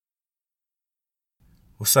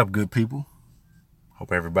What's up, good people?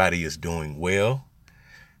 Hope everybody is doing well.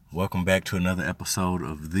 Welcome back to another episode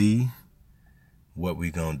of the What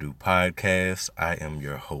We Gonna Do podcast. I am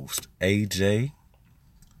your host, AJ.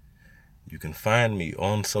 You can find me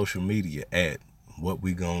on social media at What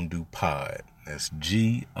We Gonna Do Pod. That's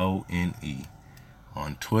GONE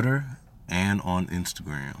on Twitter and on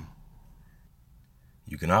Instagram.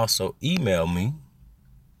 You can also email me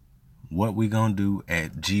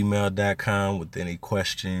whatwegonnado@gmail.com with any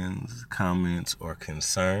questions, comments, or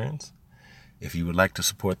concerns. If you would like to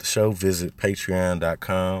support the show, visit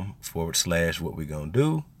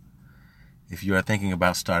patreon.com/whatwegonnado. If you are thinking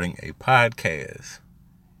about starting a podcast,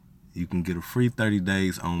 you can get a free 30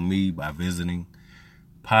 days on me by visiting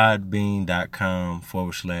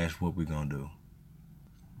podbean.com/whatwegonnado.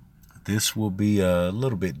 This will be a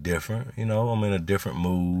little bit different. I'm in a different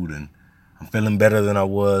mood and I'm feeling better than I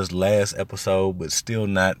was last episode, but still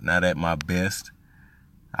not at my best.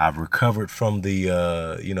 I've recovered from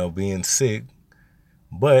the, being sick,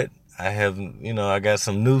 but I got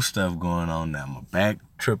some new stuff going on now. My back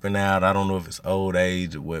tripping out. I don't know if it's old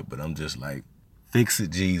age or what, but I'm just like, fix it,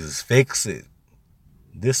 Jesus, fix it.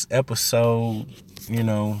 This episode,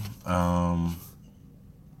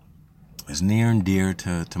 is near and dear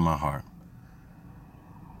to my heart.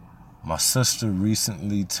 My sister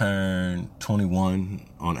recently turned 21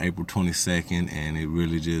 on April 22nd, and it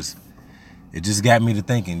just got me to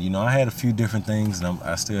thinking. I had a few different things, and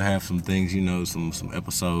I still have some things, some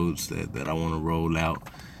episodes that I want to roll out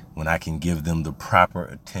when I can give them the proper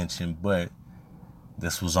attention. But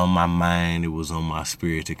this was on my mind. It was on my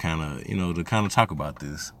spirit to kind of talk about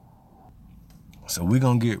this. So we're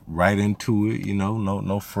gonna get right into it.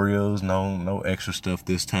 No frills, no extra stuff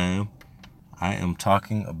this time. I am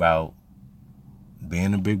talking about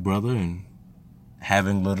being a big brother and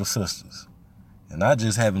having little sisters. And not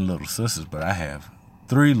just having little sisters, but I have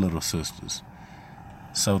 3 little sisters.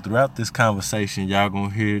 So throughout this conversation, y'all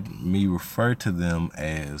gonna hear me refer to them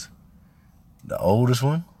as the oldest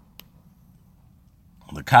one,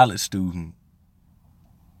 the college student,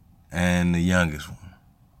 and the youngest one.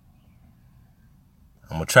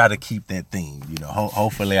 I'm gonna try to keep that theme.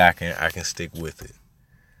 Hopefully I can stick with it.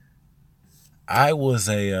 I was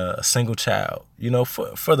a single child,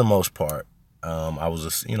 for the most part. I was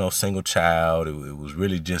a single child. It was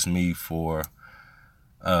really just me for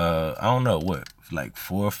I don't know what, like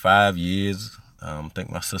 4 or 5 years. I think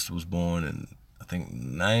my sister was born in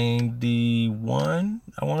 91.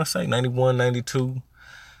 I want to say 91, 92,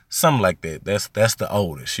 something like that. That's the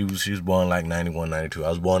oldest. She was born like 91, 92. I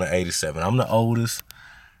was born in 87. I'm the oldest.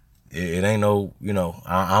 It ain't no,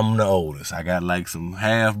 I'm the oldest. I got like some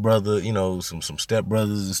half brother, some step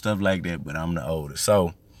brothers and stuff like that, but I'm the oldest.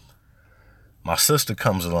 So my sister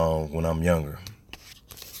comes along when I'm younger.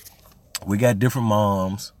 We got different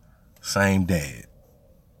moms, same dad.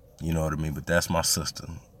 You know what I mean? But that's my sister.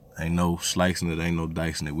 Ain't no slicing it, ain't no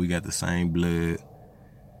dicing it. We got the same blood.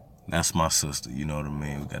 That's my sister, you know what I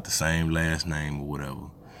mean? We got the same last name or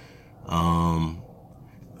whatever.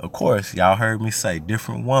 Of course, y'all heard me say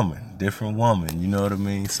different woman, you know what I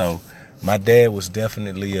mean? So my dad was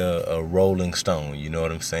definitely a rolling stone, you know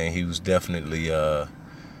what I'm saying? He was definitely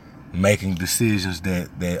making decisions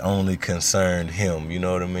that only concerned him, you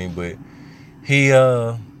know what I mean? But he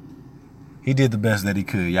did the best that he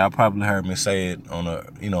could. Y'all probably heard me say it on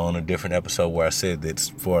a different episode where I said that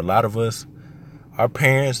for a lot of us, our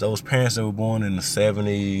parents, those parents that were born in the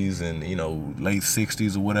 70s and, late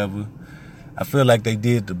 60s or whatever, I feel like they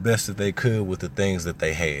did the best that they could with the things that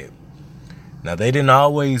they had. Now, they didn't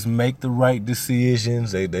always make the right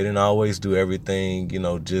decisions. They didn't always do everything,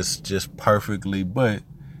 just perfectly. But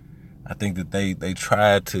I think that they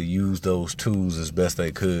tried to use those tools as best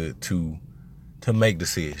they could to make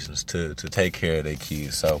decisions, to take care of their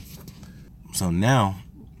kids. So now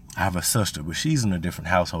I have a sister, but she's in a different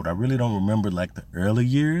household. I really don't remember like the early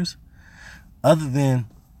years, other than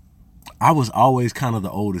I was always kind of the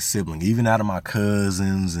oldest sibling, even out of my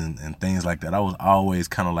cousins and things like that. I was always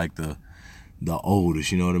kind of like the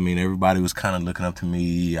oldest, you know what I mean? Everybody was kind of looking up to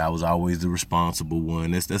me. I was always the responsible one.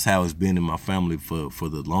 That's how it's been in my family for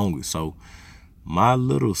the longest. So my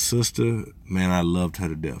little sister, man, I loved her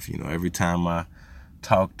to death. Every time I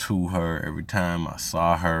talked to her, every time I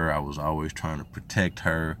saw her, I was always trying to protect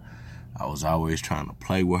her. I was always trying to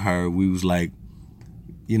play with her. We was like,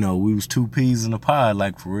 we was 2 peas in a pod,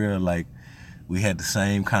 like for real. Like we had the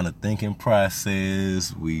same kind of thinking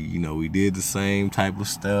process. We did the same type of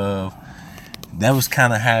stuff. That was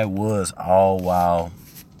kind of how it was all while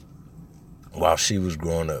while she was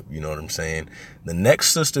growing up, you know what I'm saying? The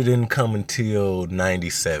next sister didn't come until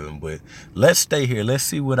 97, but let's stay here. Let's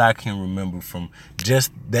see what I can remember from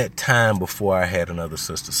just that time before I had another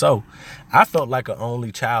sister. So I felt like an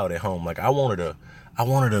only child at home. Like I wanted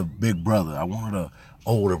a big brother. I wanted a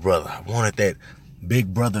older brother. I wanted that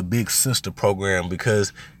big brother, big sister program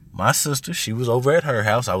because my sister, she was over at her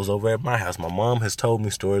house. I was over at my house. My mom has told me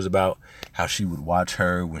stories about how she would watch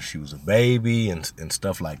her when she was a baby and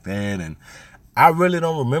stuff like that. And I really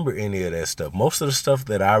don't remember any of that stuff. Most of the stuff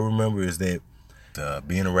that I remember is that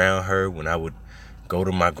being around her when I would go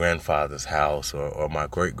to my grandfather's house or my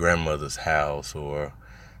great-grandmother's house or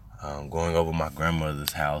going over my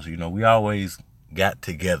grandmother's house. You know, we always got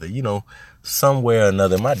together, you know, somewhere or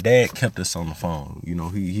another. My dad kept us on the phone. You know,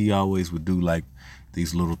 he always would do like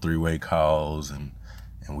these little three-way calls and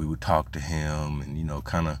we would talk to him and, you know,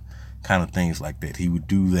 kind of things like that. He would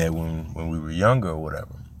do that when we were younger or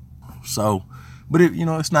whatever. So, but it, you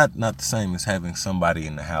know, it's not the same as having somebody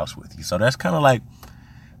in the house with you. So that's kind of like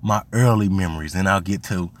my early memories. And I'll get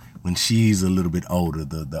to when she's a little bit older,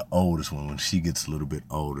 the oldest one, when she gets a little bit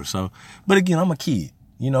older. So, but again, I'm a kid,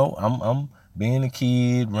 you know, I'm being a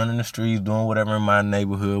kid, running the streets, doing whatever in my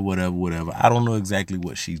neighborhood, whatever. I don't know exactly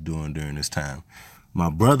what she's doing during this time. My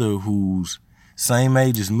brother, who's same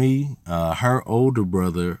age as me, her older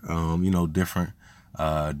brother, you know, different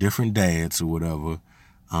dads or whatever,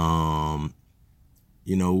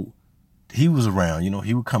 you know, he was around, you know,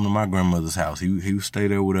 he would come to my grandmother's house. He would stay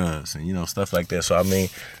there with us and, you know, stuff like that. So, I mean,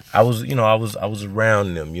 I was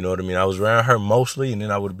around them, you know what I mean? I was around her mostly, and then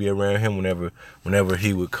I would be around him whenever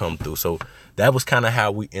he would come through. So that was kind of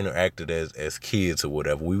how we interacted as kids or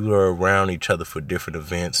whatever. We were around each other for different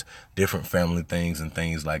events, different family things and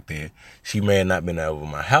things like that. She may have not been over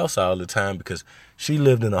my house all the time because she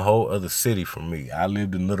lived in a whole other city from me. I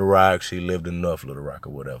lived in Little Rock. She lived in North Little Rock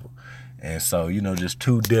or whatever. And so, you know, just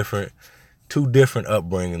two different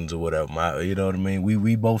upbringings or whatever. You know what I mean?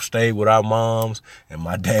 We both stayed with our moms, and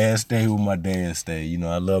my dad stayed with my dad. You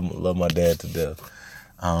know, I love my dad to death.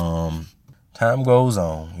 Time goes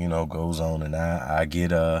on, and I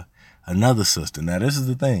get another sister. Now, this is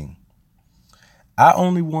the thing. I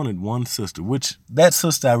only wanted one sister, which that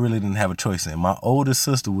sister I really didn't have a choice in. My oldest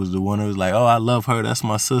sister was the one who was like, oh, I love her. That's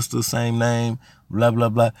my sister, same name, blah, blah,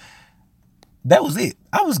 blah. That was it.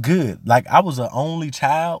 I was good. Like, I was an only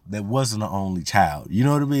child that wasn't an only child. You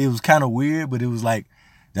know what I mean? It was kind of weird, but it was like,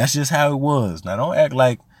 that's just how it was. Now, don't act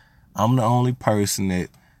like I'm the only person that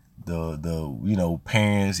the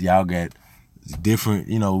parents, y'all got different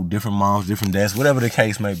moms, different dads, whatever the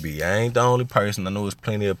case may be. I ain't the only person. I know there's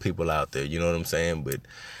plenty of people out there, you know what I'm saying? But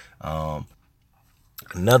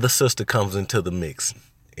another sister comes into the mix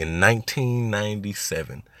in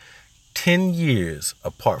 1997, 10 years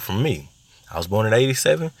apart from me. I was born in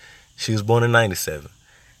 87. She was born in 97.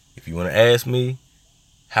 If you want to ask me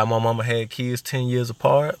how my mama had kids 10 years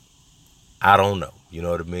apart, I don't know. You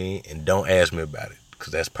know what I mean? And don't ask me about it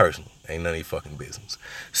because that's personal. Ain't none of your fucking business.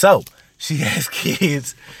 So she has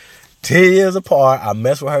kids 10 years apart. I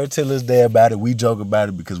mess with her till this day about it. We joke about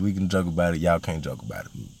it because we can joke about it. Y'all can't joke about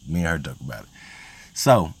it. Me and her joke about it.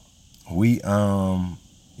 So we,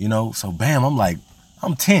 so bam,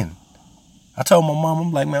 I'm 10. I told my mom,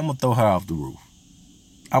 I'm like, man, I'm going to throw her off the roof.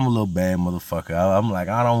 I'm a little bad motherfucker. I'm like,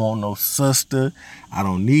 I don't want no sister. I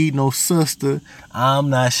don't need no sister. I'm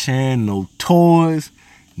not sharing no toys.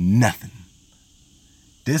 Nothing.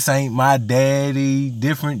 This ain't my daddy.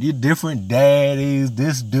 You're different daddies.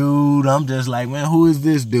 This dude. I'm just like, man, who is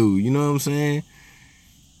this dude? You know what I'm saying?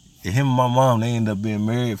 And him and my mom, they ended up being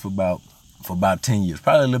married for about 10 years.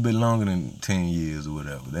 Probably a little bit longer than 10 years or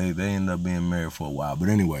whatever. They ended up being married for a while. But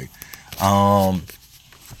anyway.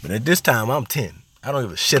 But at this time, I'm 10. I don't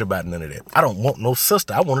give a shit about none of that. I don't want no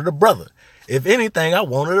sister. I wanted a brother. If anything, I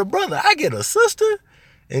wanted a brother. I get a sister,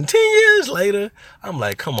 and 10 years later, I'm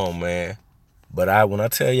like, come on, man. But when I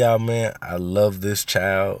tell y'all, man, I love this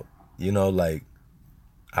child. You know, like,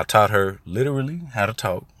 I taught her literally how to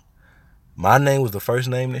talk. My name was the first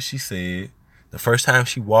name that she said. The first time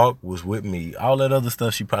she walked was with me. All that other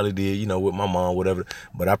stuff she probably did, you know, with my mom, whatever.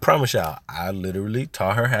 But I promise y'all, I literally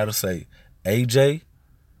taught her how to say AJ,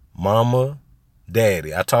 Mama,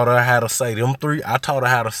 Daddy. I taught her how to say them three. I taught her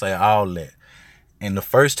how to say all that. And the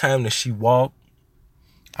first time that she walked,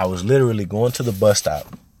 I was literally going to the bus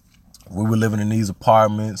stop. We were living in these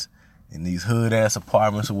apartments, in these hood-ass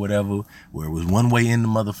apartments or whatever, where it was one way in the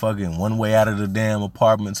motherfucker and one way out of the damn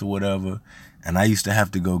apartments or whatever. And I used to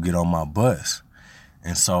have to go get on my bus.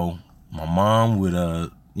 And so my mom would,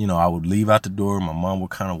 I would leave out the door. My mom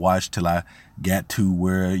would kind of watch till I got to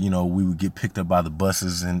where, we would get picked up by the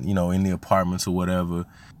buses and, in the apartments or whatever.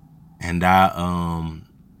 And I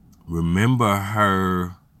remember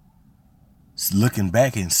her looking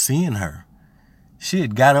back and seeing her. She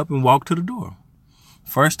had got up and walked to the door.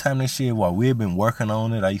 First time that she had walked, we had been working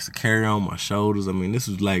on it. I used to carry her on my shoulders. I mean, this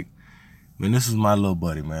was my little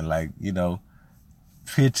buddy, man. Like,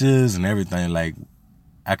 pictures and everything. Like,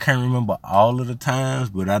 I can't remember all of the times,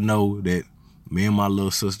 but I know that me and my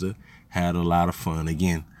little sister had a lot of fun.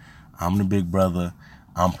 Again, I'm the big brother.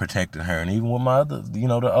 I'm protecting her. And even with my other,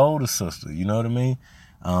 the older sister, you know what I mean?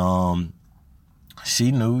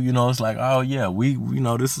 She knew, it's like, oh yeah, we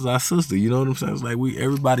this is our sister, you know what I'm saying? It's like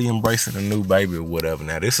everybody embracing a new baby or whatever.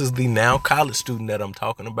 Now, this is the now college student that I'm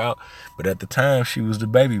talking about, but at the time, she was the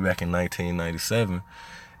baby back in 1997.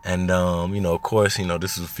 And, of course,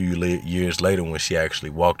 this is a few years later when she actually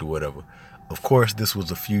walked or whatever. Of course, this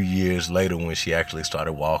was a few years later when she actually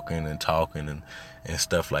started walking and talking and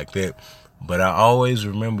stuff like that. But I always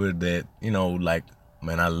remember that,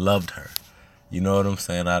 man, I loved her. You know what I'm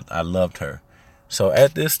saying? I loved her. So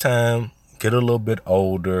at this time, get a little bit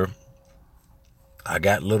older. I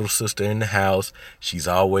got little sister in the house. She's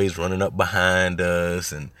always running up behind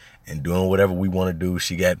us and doing whatever we want to do.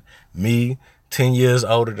 She got me 10 years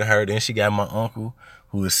older than her. Then she got my uncle,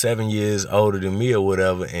 who is 7 years older than me or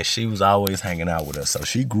whatever, and she was always hanging out with us. So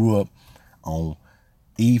she grew up on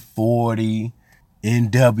E40,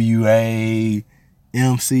 NWA,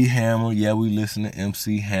 MC Hammer. Yeah, we listen to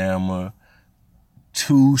MC Hammer,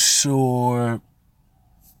 Too Short,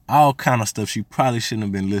 all kind of stuff she probably shouldn't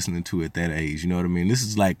have been listening to at that age. You know what I mean? This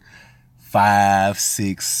is like 5,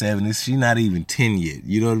 6, 7. She's not even 10 yet.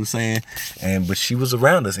 You know what I'm saying? But she was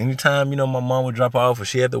around us. Anytime, my mom would drop off or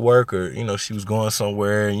she had to work or, she was going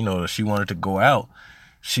somewhere, she wanted to go out,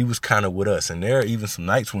 she was kind of with us. And there are even some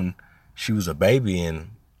nights when she was a baby and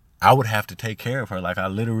I would have to take care of her. Like, I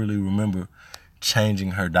literally remember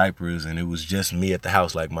changing her diapers and it was just me at the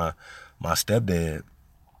house. Like, my stepdad,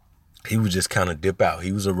 he would just kind of dip out.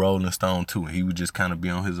 He was a Rolling Stone too. He would just kind of be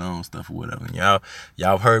on his own stuff or whatever. And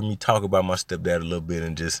y'all heard me talk about my stepdad a little bit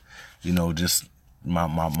and just, just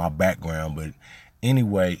my background. But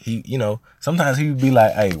anyway, he, sometimes he would be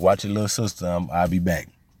like, hey, watch your little sister. I'll be back.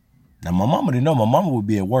 Now, my mama didn't know. My mama would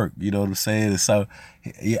be at work, you know what I'm saying? And so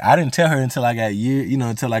I didn't tell her until I got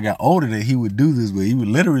until I got older that he would do this, but he would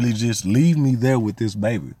literally just leave me there with this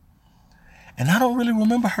baby. And I don't really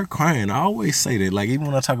remember her crying. I always say that. Like, even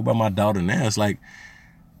when I talk about my daughter now, it's like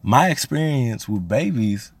my experience with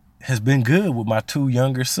babies has been good with my two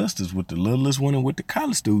younger sisters, with the littlest one and with the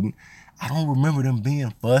college student. I don't remember them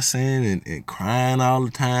being fussing and crying all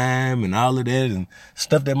the time and all of that and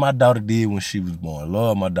stuff that my daughter did when she was born.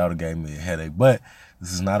 Lord, my daughter gave me a headache. But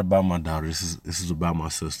this is not about my daughter. This is about my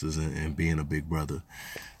sisters and being a big brother.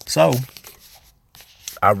 So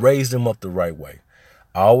I raised them up the right way.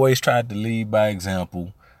 I always tried to lead by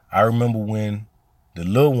example. I remember when the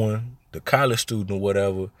little one, the college student or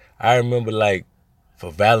whatever, I remember like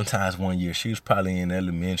for Valentine's one year, she was probably in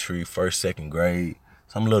elementary, first, second grade.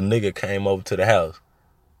 Some little nigga came over to the house.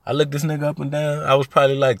 I looked this nigga up and down. I was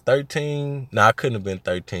probably like 13. No, I couldn't have been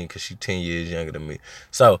 13 because she's 10 years younger than me.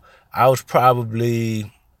 So I was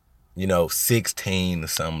probably, 16 or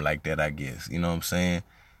something like that, I guess. You know what I'm saying?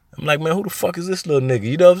 I'm like, man, who the fuck is this little nigga?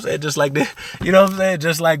 You know what I'm saying? Just like that. You know what I'm saying?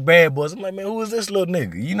 Just like Bad Boys. I'm like, man, who is this little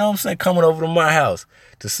nigga? You know what I'm saying? Coming over to my house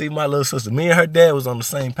to see my little sister. Me and her dad was on the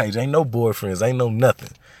same page. Ain't no boyfriends. Ain't no nothing.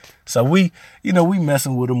 So we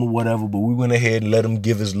messing with him or whatever, but we went ahead and let him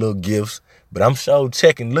give his little gifts. But I'm sure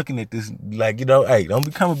checking, looking at this, like, hey, don't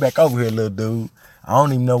be coming back over here, little dude. I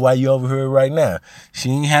don't even know why you over here right now. She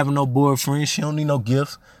ain't having no boyfriend. She don't need no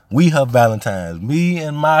gifts. We her Valentines. Me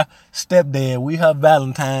and my stepdad, we her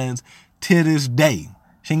Valentines to this day.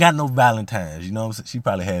 She ain't got no Valentines, you know what I'm saying? She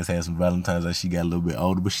probably has had some Valentines as she got a little bit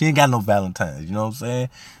older, but she ain't got no Valentines, you know what I'm saying?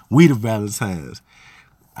 We the Valentines.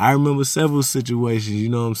 I remember several situations, you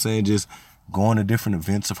know what I'm saying, just going to different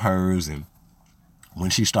events of hers, and when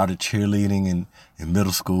she started cheerleading in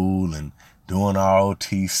middle school and doing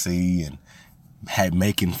ROTC and had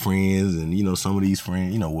making friends, and some of these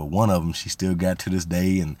friends, with one of them she still got to this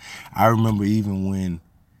day. And I remember even when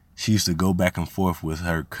she used to go back and forth with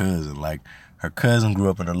her cousin, like her cousin grew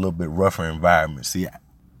up in a little bit rougher environment. See,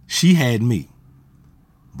 she had me,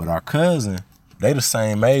 but our cousin, they the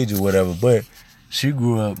same age or whatever, but she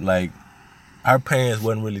grew up like her parents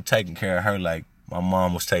wasn't really taking care of her like my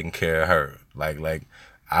mom was taking care of her. Like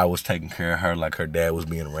I was taking care of her like her dad was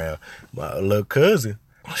being around. My little cousin,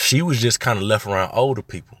 she was just kind of left around older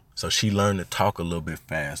people. So she learned to talk a little bit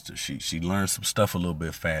faster. She learned some stuff a little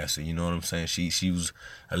bit faster. You know what I'm saying? She was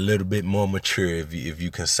a little bit more mature, if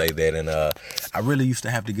you can say that. And I really used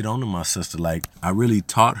to have to get on to my sister. Like, I really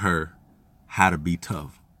taught her how to be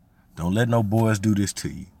tough. Don't let no boys do this to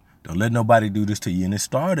you. Don't let nobody do this to you. And it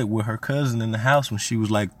started with her cousin in the house when she was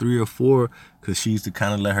like 3 or 4, because she used to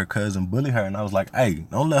kind of let her cousin bully her. And I was like, hey,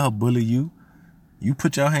 don't let her bully you. You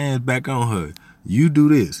put your hands back on her. You do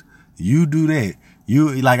this. You do that.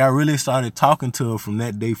 I really started talking to her from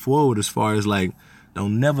that day forward, as far as like,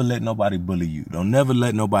 don't never let nobody bully you. Don't never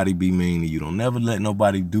let nobody be mean to you. Don't never let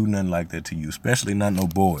nobody do nothing like that to you, especially not no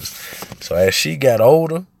boys. So as she got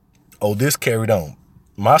older, this carried on.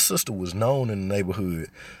 My sister was known in the neighborhood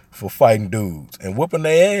for fighting dudes and whooping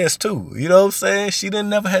their ass too. You know what I'm saying? She didn't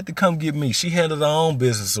never have to come get me. She handled her own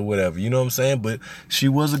business or whatever. You know what I'm saying? But she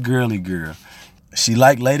was a girly girl. She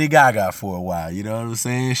liked Lady Gaga for a while. You know what I'm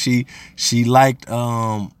saying? She liked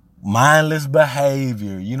mindless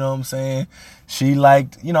behavior. You know what I'm saying? She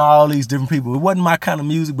liked, all these different people. It wasn't my kind of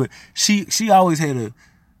music, but she always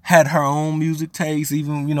had her own music taste,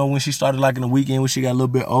 even, when she started like in the weekend when she got a little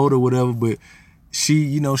bit older or whatever. But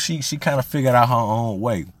she kind of figured out her own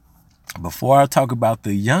way. Before I talk about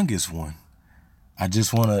the youngest one, I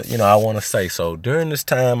just want to say, so during this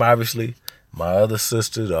time, obviously, my other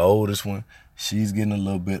sister, the oldest one, she's getting a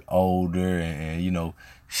little bit older and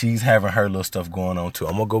she's having her little stuff going on too.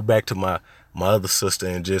 I'm going to go back to my other sister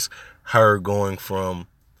and just her going from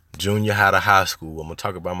junior high to high school. I'm going to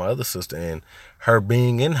talk about my other sister and her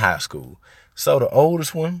being in high school. So the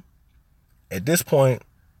oldest one, at this point,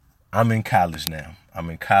 I'm in college now. I'm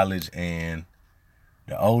in college, and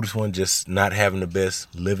the oldest one just not having the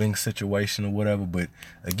best living situation or whatever. But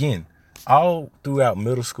again, all throughout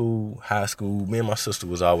middle school, high school, me and my sister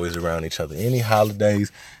was always around each other. Any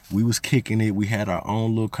holidays, we was kicking it. We had our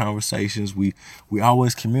own little conversations. We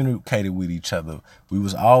always communicated with each other. We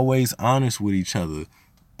was always honest with each other.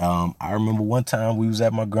 I remember one time we was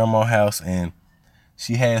at my grandma's house, and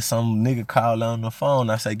she had some nigga call on the phone.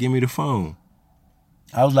 I said, give me the phone.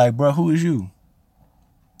 I was like, bro, who is you?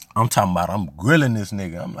 I'm talking about, I'm grilling this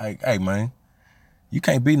nigga. I'm like, hey, man, you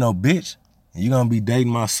can't be no bitch. And you gonna be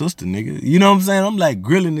dating my sister, nigga. You know what I'm saying? I'm like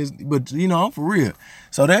grilling this, but I'm for real.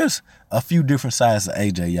 So there's a few different sides of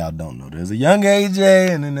AJ y'all don't know. There's a young AJ,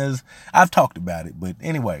 and then I've talked about it. But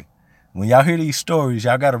anyway, when y'all hear these stories,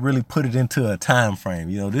 y'all gotta really put it into a time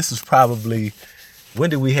frame. This is probably, when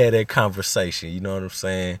did we have that conversation? You know what I'm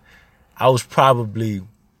saying? I was probably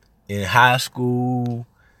in high school.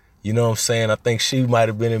 You know what I'm saying? I think she might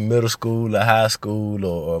have been in middle school or high school,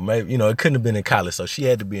 or maybe, it couldn't have been in college, so she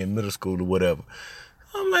had to be in middle school or whatever.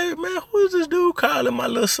 I'm like, man, who is this dude calling my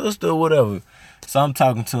little sister or whatever? So I'm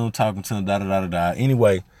talking to him, da-da-da-da-da.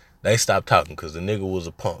 Anyway, they stopped talking because the nigga was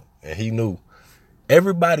a punk, and he knew.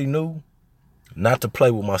 Everybody knew not to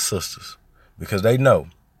play with my sisters, because they know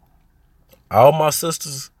all my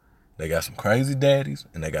sisters, they got some crazy daddies,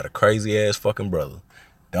 and they got a crazy-ass fucking brother.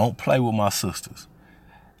 Don't play with my sisters.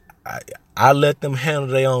 I let them handle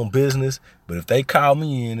their own business, but if they call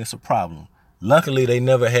me in, it's a problem. Luckily, they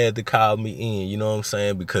never had to call me in, you know what I'm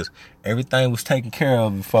saying? Because everything was taken care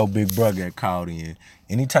of before Big Brother got called in.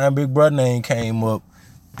 Anytime Big Brother name came up,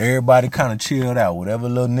 everybody kind of chilled out. Whatever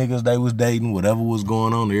little niggas they was dating, whatever was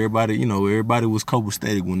going on, everybody was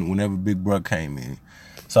copacetic whenever Big Brother came in.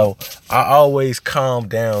 So I always calmed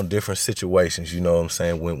down different situations, you know what I'm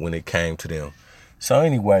saying, when it came to them. So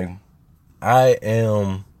anyway, I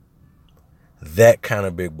am that kind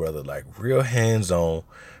of big brother, like real hands-on,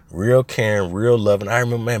 real caring, real loving. I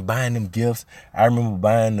remember, man, buying them gifts. I remember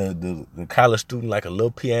buying the college student like a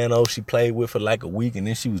little piano she played with for like a week, and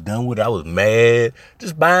then she was done with it. I was mad.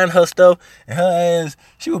 Just buying her stuff, and her ass,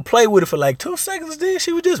 she would play with it for like 2 seconds, then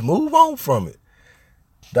she would just move on from it.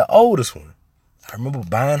 The oldest one, I remember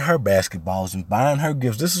buying her basketballs and buying her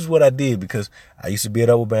gifts. This is what I did, because I used to be at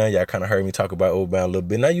Oberbound. Y'all kind of heard me talk about Oberbound a little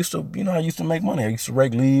bit. And I used to make money. I used to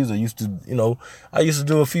rake leaves. I used to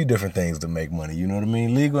do a few different things to make money. You know what I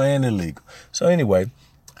mean? Legal and illegal. So anyway,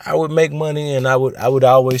 I would make money, and I would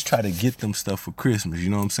always try to get them stuff for Christmas. You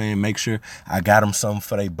know what I'm saying? Make sure I got them something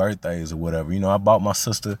for their birthdays or whatever. I bought my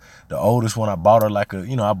sister, the oldest one, I bought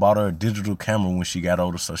her a digital camera when she got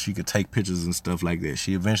older so she could take pictures and stuff like that.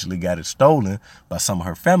 She eventually got it stolen by some of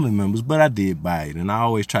her family members, but I did buy it, and I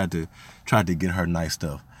always tried to get her nice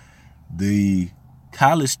stuff. The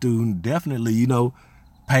college student definitely,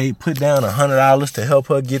 put down $100 to help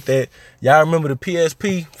her get that. Y'all remember the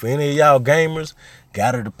PSP? For any of y'all gamers,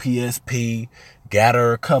 got her the PSP, got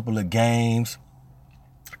her a couple of games,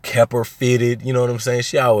 kept her fitted, you know what I'm saying?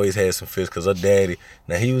 She always had some fits, because her daddy,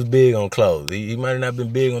 now he was big on clothes. He might have not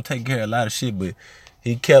been big on taking care of a lot of shit, but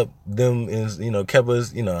he kept them, kept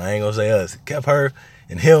us, I ain't gonna say us, kept her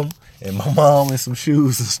and him and my mom in some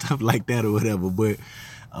shoes and stuff like that or whatever. But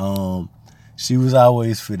she was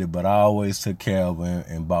always fitted, but I always took care of her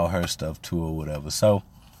and bought her stuff too or whatever. So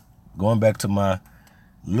going back to my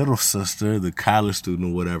little sister, the college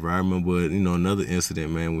student or whatever, I remember, another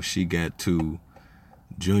incident, man, when she got to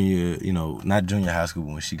junior, not junior high school,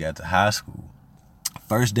 but when she got to high school.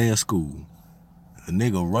 First day of school, a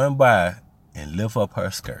nigga run by and lift up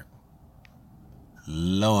her skirt.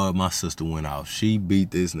 Lord, my sister went off. She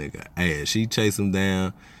beat this nigga ass. She chased him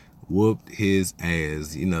down, whooped his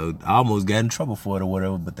ass. I almost got in trouble for it or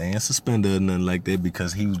whatever, but they ain't suspended or nothing like that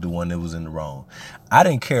because he was the one that was in the wrong. I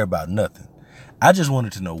didn't care about nothing. I just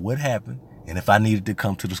wanted to know what happened and if I needed to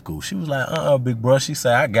come to the school. She was like, big bro. She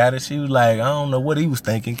said, I got it. She was like, I don't know what he was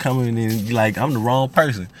thinking, coming in like, I'm the wrong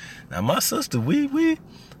person. Now, my sister,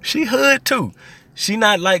 she hood too. She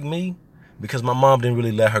not like me because my mom didn't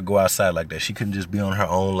really let her go outside like that. She couldn't just be on her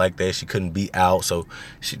own like that. She couldn't be out. So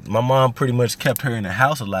my mom pretty much kept her in the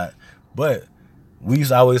house a lot. But we used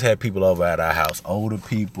to always have people over at our house. Older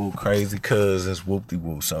people, crazy cousins,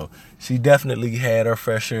 whoop-de-whoop. So she definitely had her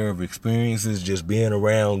fair share of experiences just being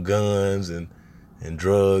around guns and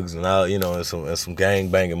drugs and all, and some gang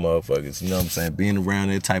banging motherfuckers. You know what I'm saying? Being around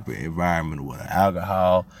that type of environment with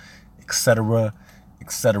alcohol, etc.,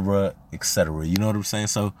 etc., etc. You know what I'm saying?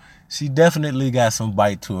 So she definitely got some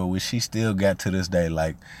bite to her, which she still got to this day.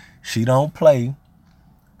 Like, she don't play.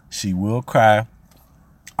 She will cry.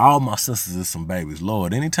 All my sisters is some babies.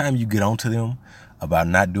 Lord, anytime you get onto them about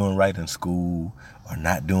not doing right in school or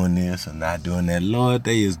not doing this or not doing that, Lord,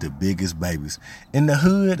 they is the biggest babies. In the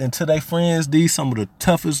hood and to their friends, these some of the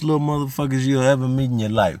toughest little motherfuckers you'll ever meet in your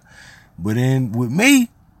life. But with me,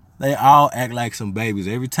 they all act like some babies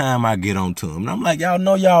every time I get onto them. And I'm like, y'all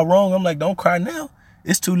know y'all wrong. I'm like, don't cry now.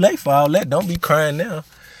 It's too late for all that. Don't be crying now.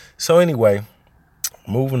 So anyway,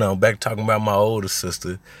 moving on, back talking about my older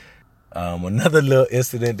sister. Another little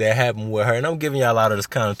incident that happened with her, and I'm giving y'all a lot of this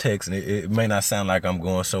context, and it may not sound like I'm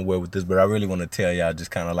going somewhere with this, but I really want to tell y'all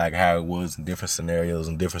just kind of like how it was in different scenarios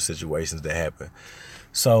and different situations that happened.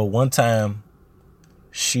 So one time,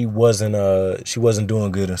 she wasn't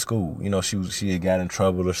doing good in school. She had got in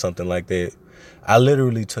trouble or something like that. I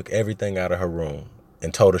literally took everything out of her room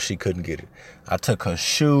and told her she couldn't get it. I took her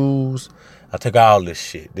shoes. I took all this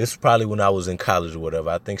shit. This is probably when I was in college or whatever.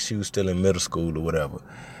 I think she was still in middle school or whatever.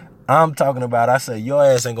 I'm talking about, I said, your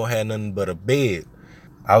ass ain't gonna have nothing but a bed.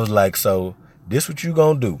 I was like, so this what you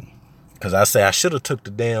gonna do? Because I say I should have took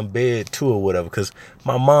the damn bed too or whatever. Because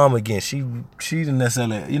my mom, again, she didn't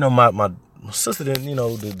necessarily, my sister didn't,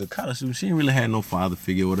 the college student, she didn't really have no father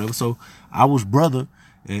figure or whatever. So I was brother.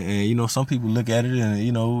 And some people look at it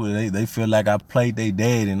and, they feel like I played their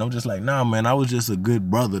dad. And I'm just like, nah, man, I was just a good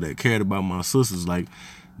brother that cared about my sisters. Like,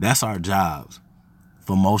 that's our jobs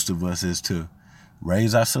for most of us, is to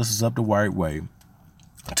raise our sisters up the right way,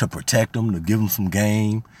 to protect them, to give them some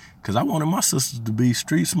game. Because I wanted my sisters to be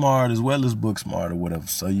street smart as well as book smart or whatever.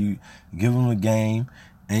 So you give them a game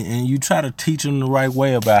and you try to teach them the right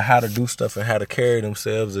way about how to do stuff and how to carry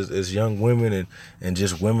themselves as young women and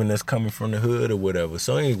just women that's coming from the hood or whatever.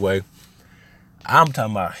 So anyway, I'm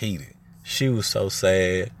talking about heated. She was so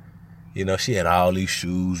sad. She had all these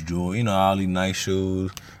shoes, jewelry, all these nice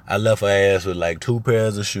shoes. I left her ass with like 2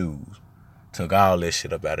 pairs of shoes. Took all that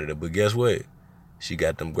shit up out of there. But guess what? She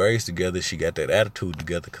got them grades together. She got that attitude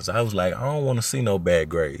together. Because I was like, I don't want to see no bad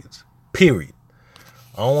grades. Period.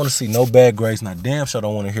 I don't want to see no bad grades. Now, damn sure I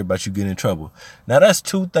don't want to hear about you getting in trouble. Now, that's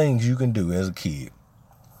 2 things you can do as a kid.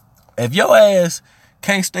 If your ass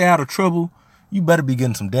can't stay out of trouble, you better be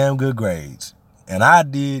getting some damn good grades. And I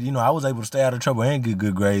did, I was able to stay out of trouble and get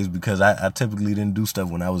good grades because I typically didn't do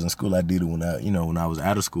stuff when I was in school. I did it when I was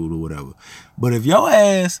out of school or whatever. But if your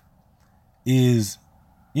ass is,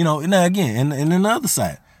 now again, and then the other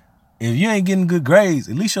side, if you ain't getting good grades,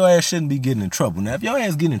 at least your ass shouldn't be getting in trouble. Now, if your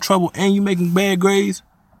ass getting in trouble and you making bad grades,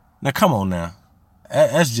 now come on now.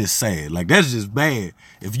 That's just sad. Like, that's just bad.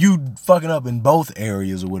 If you fucking up in both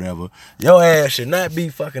areas or whatever, your ass should not be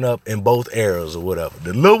fucking up in both areas or whatever.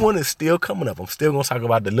 The little one is still coming up. I'm still going to talk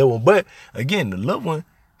about the little one. But, again, the little one,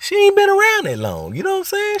 she ain't been around that long. You know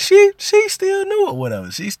what I'm saying? She still new or whatever.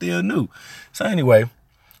 She still new. So, anyway,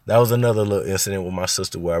 that was another little incident with my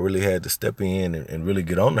sister where I really had to step in and really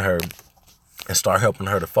get on to her and start helping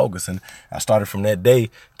her to focus. And I started from that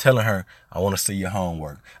day telling her, I want to see your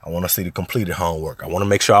homework. I want to see the completed homework. I want to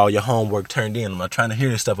make sure all your homework turned in. I'm not trying to hear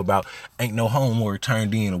this stuff about ain't no homework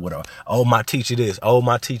turned in or whatever. Oh, my teacher this. Oh,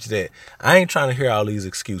 my teacher that. I ain't trying to hear all these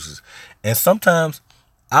excuses. And sometimes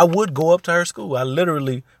I would go up to her school. I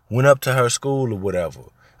literally went up to her school or whatever.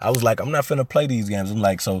 I was like, I'm not finna play these games. I'm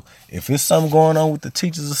like, so if it's something going on with the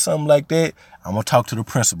teachers or something like that, I'm going to talk to the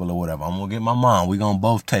principal or whatever. I'm going to get my mom. We're going to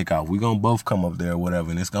both take off. We're going to both come up there or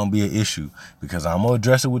whatever. And it's going to be an issue because I'm going to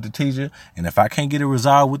address it with the teacher. And if I can't get it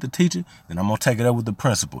resolved with the teacher, then I'm going to take it up with the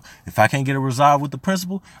principal. If I can't get it resolved with the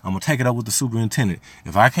principal, I'm going to take it up with the superintendent.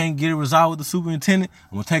 If I can't get it resolved with the superintendent,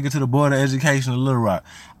 I'm going to take it to the Board of Education of Little Rock.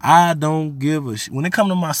 I don't give a shit. When it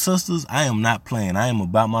comes to my sisters, I am not playing. I am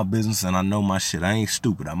about my business and I know my shit. I ain't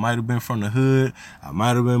stupid. I might have been from the hood. I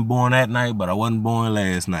might have been born that night, but I wasn't born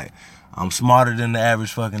last night. I'm smarter than the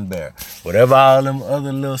average fucking bear. Whatever all them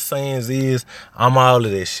other little sayings is, I'm all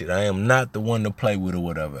of this shit. I am not the one to play with or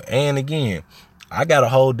whatever. And again, I got a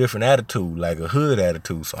whole different attitude, like a hood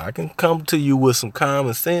attitude. So I can come to you with some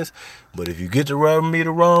common sense. But if you get to rub me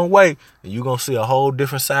the wrong way, then you're going to see a whole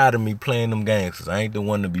different side of me playing them games. Because I ain't the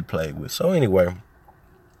one to be played with. So anyway,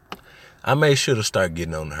 I made sure to start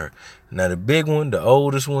getting on to her. Now the big one, the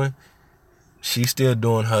oldest one, she's still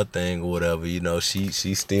doing her thing or whatever, you know,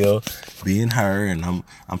 she's still being her, and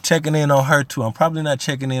I'm checking in on her too. I'm probably not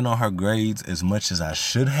checking in on her grades as much as I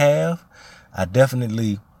should have. I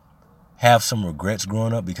definitely have some regrets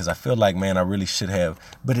growing up because I feel like, man, I really should have.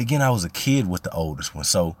 But again, I was a kid with the oldest one,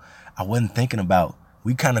 so I wasn't thinking about,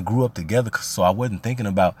 we kind of grew up together, so I wasn't thinking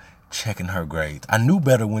about checking her grades. I knew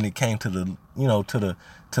better when it came to the, you know, to the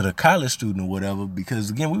college student or whatever, because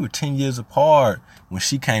again, we were 10 years apart when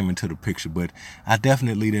she came into the picture. But I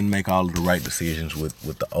definitely didn't make all of the right decisions with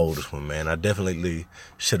the oldest one, man. I definitely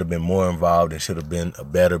should have been more involved and should have been a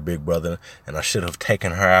better big brother, and I should have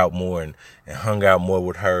taken her out more and hung out more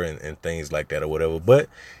with her and things like that or whatever. But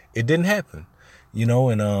it didn't happen, you know,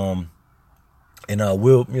 and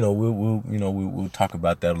we'll talk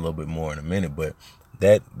about that a little bit more in a minute. But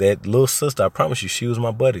that little sister, I promise you, she was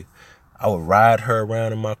my buddy. I would ride her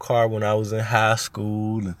around in my car when I was in high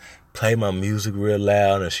school and play my music real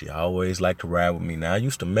loud, and she always liked to ride with me. Now, I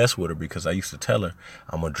used to mess with her because I used to tell her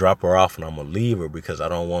I'm going to drop her off and I'm going to leave her because I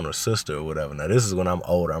don't want her sister or whatever. Now, this is when I'm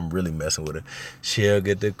older. I'm really messing with her. She'll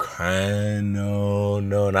get to crying, no.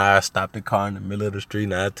 And I stop the car in the middle of the street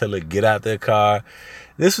and I tell her, get out that car.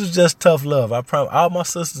 This was just tough love. I promise. All my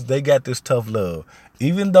sisters, they got this tough love.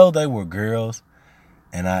 Even though they were girls,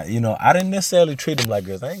 and I didn't necessarily treat them like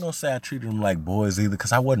girls. I ain't gonna say I treated them like boys either,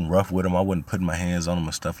 because I wasn't rough with them. I wasn't putting my hands on them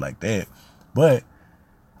and stuff like that. But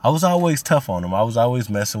I was always tough on them. I was always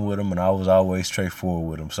messing with them, and I was always straightforward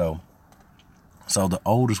with them. So the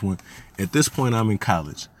oldest one, at this point, I'm in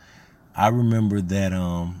college. I remember that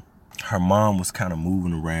her mom was kind of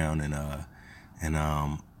moving around, and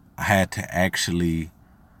I had to actually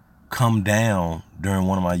come down during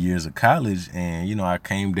one of my years of college, and I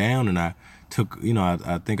came down and I took,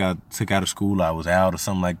 I think I took out of school. I was out or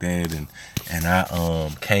something like that, and I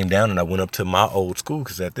came down and I went up to my old school,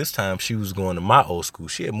 because at this time she was going to my old school.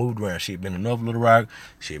 She had moved around. She had been in North Little Rock,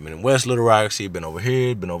 she had been in West Little Rock, she had been over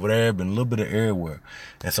here, been over there, been a little bit of everywhere.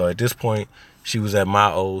 And so at this point, she was at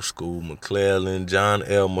my old school, McClellan, John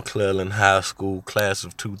L. McClellan High School, class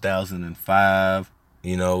of 2005.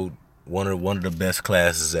 One of the best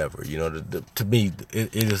classes ever. To me,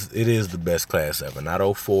 it is the best class ever.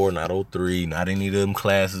 Not 04, not 03, not any of them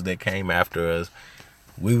classes that came after us.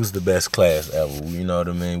 We was the best class ever. You know what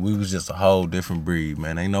I mean? We was just a whole different breed,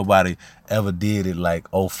 man. Ain't nobody ever did it like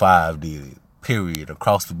 05 did it. Period.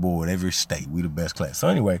 Across the board, every state, we the best class. So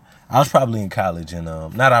anyway, I was probably in college, and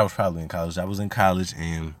I was in college,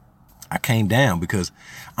 and I came down because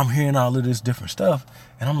I'm hearing all of this different stuff.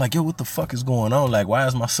 And I'm like, yo, what the fuck is going on? Like, why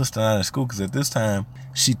is my sister not in school? Because at this time,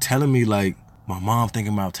 she telling me, like, my mom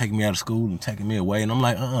thinking about taking me out of school and taking me away. And I'm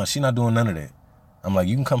like, she not doing none of that. I'm like,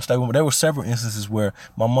 you can come stay with me. There were several instances where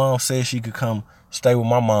my mom said she could come stay with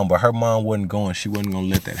my mom, but her mom wasn't going. She wasn't going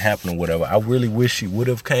to let that happen or whatever. I really wish she would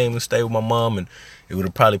have came and stayed with my mom, and it would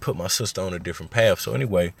have probably put my sister on a different path. So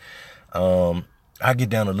anyway, I get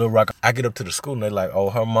down to Little Rock. I get up to the school, and they're like,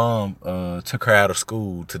 oh, her mom took her out of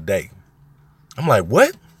school today. I'm like,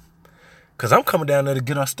 what? Because I'm coming down there to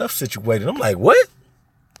get our stuff situated. I'm like, what?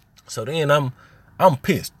 So then I'm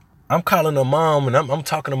pissed. I'm calling her mom, and I'm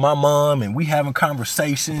talking to my mom, and we having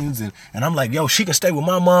conversations, and I'm like, yo, she can stay with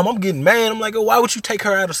my mom. I'm getting mad. I'm like, oh, why would you take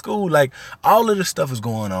her out of school? Like, all of this stuff is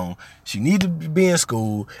going on. She need to be in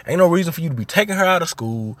school. Ain't no reason for you to be taking her out of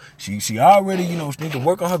school. She already, she need to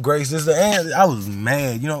work on her grades. I was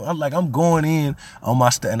mad. I'm like, I'm going in on my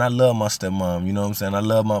and I love my stepmom. You know what I'm saying? I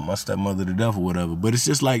love my stepmother to death or whatever. But it's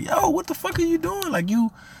just like, yo, what the fuck are you doing? Like,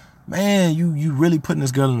 you really putting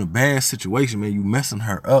this girl in a bad situation, man. You messing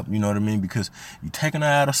her up, you know what I mean? Because you taking her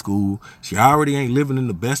out of school. She already ain't living in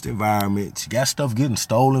the best environment. She got stuff getting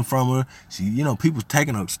stolen from her. She, people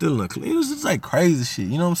taking her, stealing her. It's just like crazy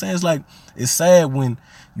shit. You know what I'm saying? It's like, it's sad when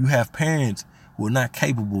you have parents who are not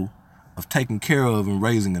capable of taking care of and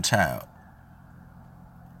raising a child.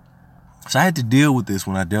 So I had to deal with this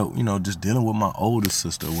when I dealt, just dealing with my older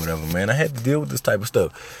sister or whatever, man. I had to deal with this type of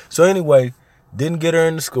stuff. So anyway, didn't get her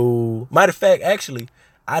into school. Matter of fact, actually,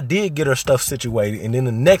 I did get her stuff situated. And then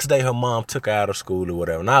the next day, her mom took her out of school or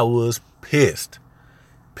whatever. And I was pissed.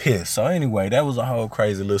 So anyway, that was a whole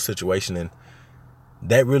crazy little situation. And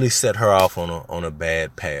that really set her off on a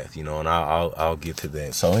bad path, and I'll get to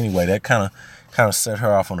that. So anyway, that kind of set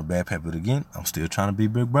her off on a bad path. But again, I'm still trying to be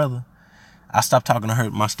big brother. I stopped talking to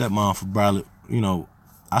my stepmom for probably,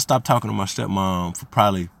 I stopped talking to my stepmom for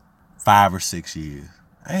probably 5 or 6 years.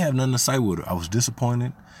 I ain't have nothing to say with her. I was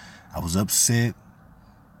disappointed. I was upset.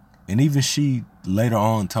 And even she later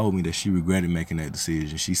on told me that she regretted making that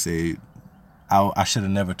decision. She said, I should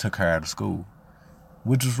have never took her out of school.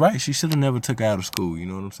 Which was right. She should have never took her out of school. You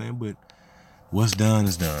know what I'm saying? But what's done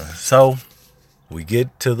is done. So we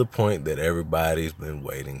get to the point that everybody's been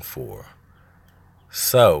waiting for.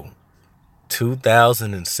 So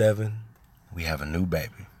 2007, we have a new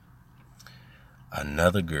baby.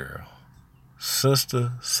 Another girl.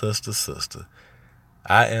 Sister.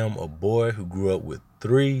 I am a boy who grew up with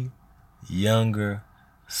 3 younger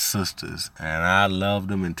sisters. And I loved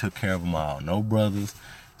them and took care of them all. No brothers.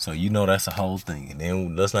 So that's a whole thing. And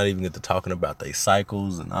then let's not even get to talking about their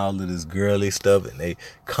cycles and all of this girly stuff and they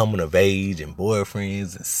coming of age and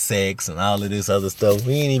boyfriends and sex and all of this other stuff.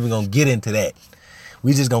 We ain't even going to get into that.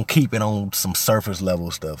 We just going to keep it on some surface level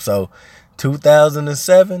stuff. So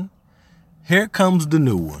 2007, here comes the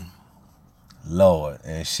new one. Lord.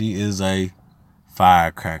 And she is a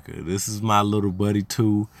firecracker. This is my little buddy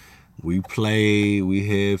too. We played, we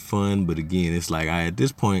had fun. But again, it's like at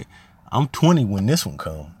this point, I'm 20 when this one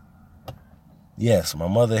come. Yes, my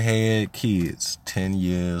mother had kids 10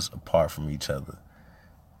 years apart from each other.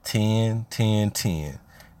 10.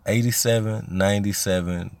 87,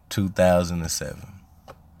 97, 2007.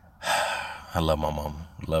 I love my mama.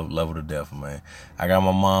 Love her to death, man. I got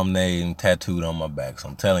my mom name tattooed on my back. So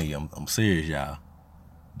I'm telling you, I'm serious, y'all.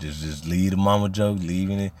 Just leave the mama joke,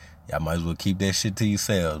 leaving it. Y'all might as well keep that shit to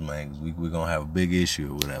yourselves, man, because we're going to have a big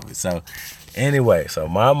issue or whatever. So anyway,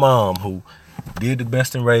 my mom, who did the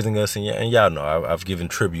best in raising us, and y'all know I've given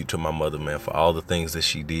tribute to my mother, man, for all the things that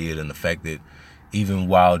she did and the fact that even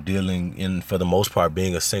while dealing in, for the most part,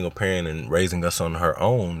 being a single parent and raising us on her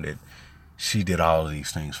own, that she did all of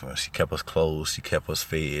these things for us. She kept us clothed. She kept us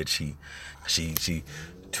fed. She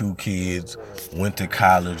 2 kids went to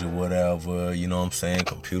college or whatever, you know what I'm saying?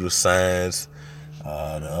 Computer science. The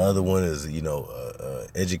other one is,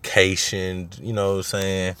 education, you know what I'm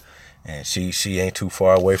saying? And she ain't too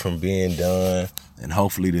far away from being done. And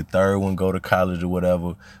hopefully the third one go to college or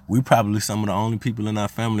whatever. We probably some of the only people in our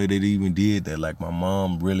family that even did that. Like my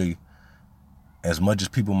mom really, as much as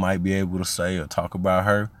people might be able to say or talk about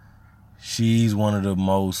her, she's one of the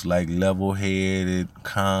most like level-headed,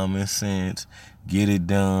 common sense, get it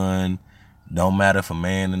done, don't matter if a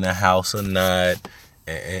man in the house or not.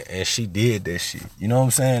 And she did that shit. You know what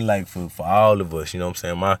I'm saying? Like for all of us, you know what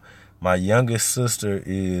I'm saying? My youngest sister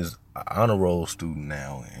is an honor roll student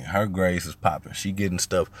now, and her grades is popping. She getting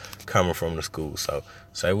stuff coming from the school. So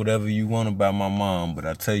say whatever you want about my mom, but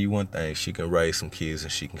I tell you one thing, she can raise some kids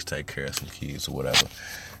and she can take care of some kids or whatever.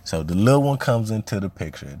 So the little one comes into the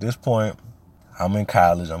picture. At this point, I'm in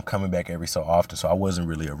college. I'm coming back every so often, so I wasn't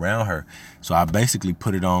really around her. So I basically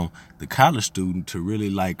put it on the college student to really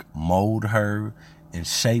like mold her and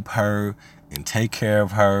shape her and take care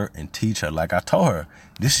of her and teach her. Like I told her,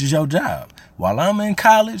 this is your job. While I'm in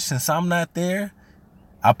college, since I'm not there,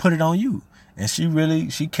 I put it on you. And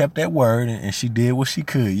she kept that word and she did what she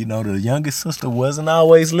could. You know, the youngest sister wasn't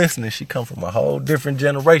always listening. She come from a whole different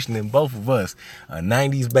generation than both of us. A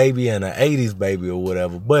 90s baby and an 80s baby or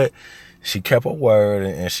whatever. But she kept her word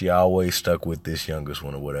and she always stuck with this youngest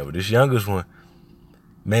one or whatever. This youngest one,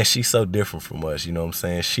 man, she's so different from us. You know what I'm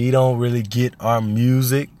saying? She don't really get our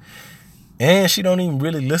music. And she don't even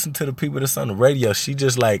really listen to the people that's on the radio. She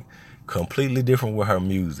just like completely different with her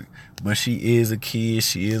music. But she is a kid.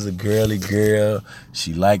 She is a girly girl.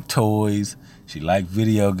 She like toys. She like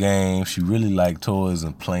video games. She really like toys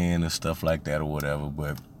and playing and stuff like that or whatever.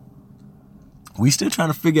 But we still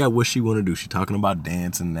trying to figure out what she want to do. She talking about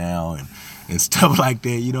dancing now and stuff like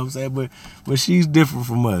that. You know what I'm saying? But she's different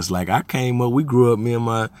from us. Like I came up, we grew up, me and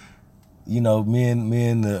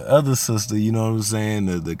the other sister, you know what I'm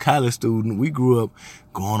saying, the college student, we grew up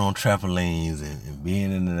going on trampolines and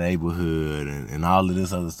being in the neighborhood and all of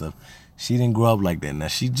this other stuff. She didn't grow up like that. Now,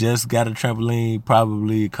 she just got a trampoline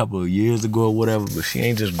probably a couple of years ago or whatever, but she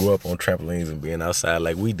ain't just grew up on trampolines and being outside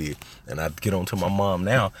like we did. And I get on to my mom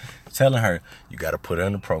now, telling her, you got to put her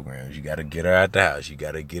in the programs. You got to get her out the house. You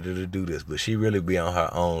got to get her to do this. But she really be on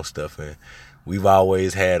her own stuff. And we've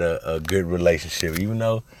always had a good relationship. Even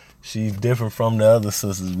though she's different from the other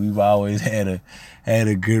sisters, we've always had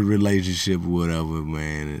a good relationship or whatever,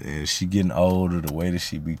 man. And she getting older, the way that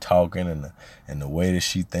she be talking and the way that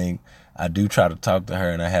she think, I do try to talk to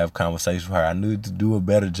her and I have conversations with her. I need to do a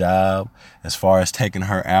better job as far as taking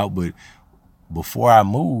her out, but before I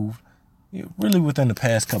moved, really within the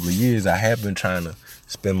past couple of years, I have been trying to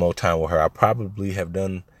spend more time with her. I probably have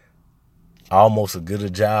done almost as good a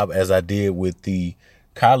job as I did with the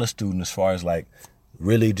college student, as far as like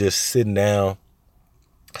really just sitting down,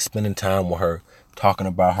 spending time with her, talking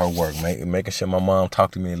about her work, making sure my mom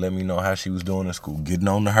talked to me and let me know how she was doing in school, getting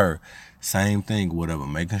on to her, same thing, whatever,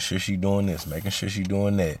 making sure she doing this, making sure she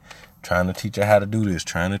doing that, trying to teach her how to do this,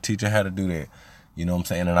 trying to teach her how to do that. You know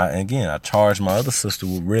what I'm saying? And I charged my other sister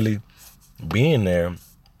with really being there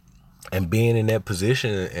and being in that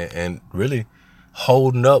position and really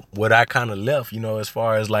holding up what I kind of left, as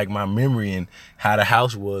far as like my memory and how the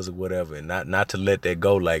house was or whatever, and not to let that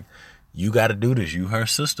go. Like, you got to do this. You her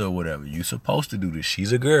sister or whatever. You supposed to do this.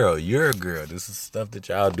 She's a girl. You're a girl. This is stuff that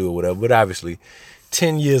y'all do or whatever. But obviously,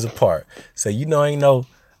 10 years apart. So, ain't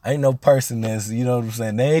no person that's, you know what I'm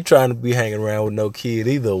saying? They ain't trying to be hanging around with no kid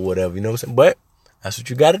either or whatever, you know what I'm saying? But that's what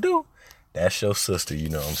you got to do. That's your sister, you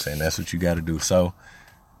know what I'm saying? That's what you got to do. So,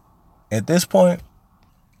 at this point,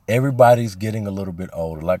 everybody's getting a little bit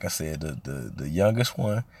older. Like I said, the youngest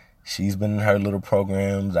one, she's been in her little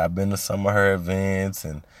programs. I've been to some of her events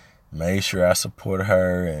and made sure I support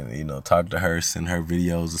her and, talk to her, send her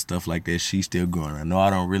videos and stuff like that. She's still growing. I know I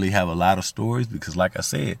don't really have a lot of stories because, like I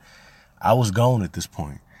said, I was gone at this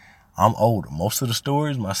point. I'm older. Most of the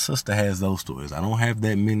stories, my sister has those stories. I don't have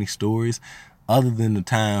that many stories other than the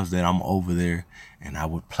times that I'm over there and I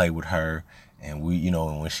would play with her. And we,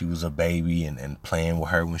 when she was a baby and playing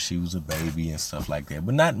with her when she was a baby and stuff like that.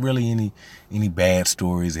 But not really any bad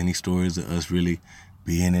stories, any stories of us really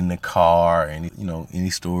being in the car, any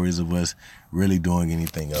stories of us really doing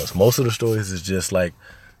anything else. Most of the stories is just like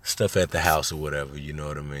stuff at the house or whatever, you know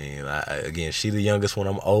what I mean? Again, she the youngest one,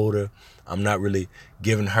 I'm older. I'm not really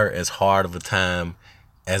giving her as hard of a time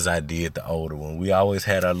as I did the older one. We always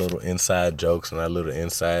had our little inside jokes and our little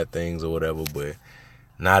inside things or whatever, but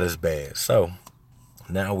not as bad. So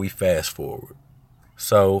now we fast forward.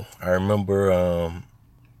 So I remember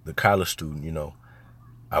the college student,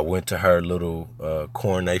 I went to her little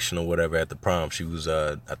coronation or whatever at the prom. She was,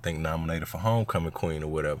 I think, nominated for homecoming queen or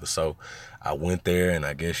whatever. So I went there and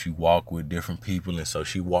I guess you walk with different people. And so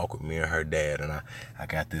she walked with me and her dad. And I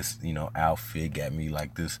got this, outfit, got me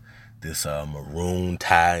like this maroon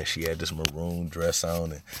tie, and she had this maroon dress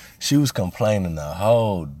on, and she was complaining the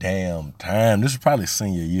whole damn time. This was probably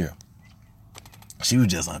senior year. She was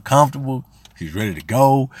just uncomfortable. She was ready to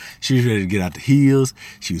go. She was ready to get out the heels.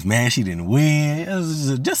 She was mad she didn't win. It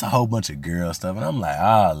was just a whole bunch of girl stuff, and I'm like,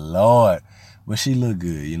 oh Lord. But she looked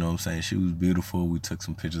good, you know what I'm saying? She was beautiful. We took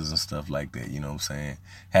some pictures and stuff like that, you know what I'm saying?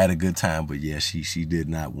 Had a good time, but yeah, she did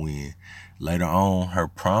not win. Later on, her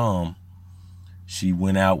prom, she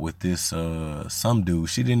went out with this some dude.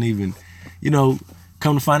 She didn't even,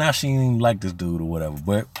 come to find out she didn't even like this dude or whatever.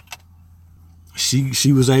 But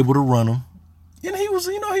she was able to run him. And he was,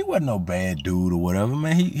 he wasn't no bad dude or whatever,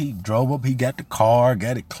 man. He drove up, he got the car,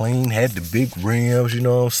 got it clean, had the big rims, you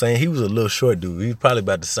know what I'm saying? He was a little short dude. He was probably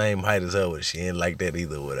about the same height as her, but she didn't like that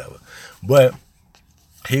either or whatever. But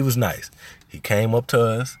he was nice. He came up to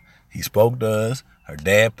us. He spoke to us. Her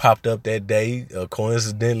dad popped up that day,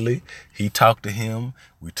 coincidentally. He talked to him.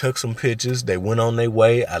 We took some pictures. They went on their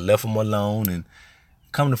way. I left them alone, and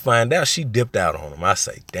come to find out, she dipped out on him. I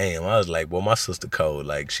say, damn. I was like, well, my sister cold.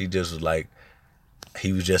 Like, she just was like,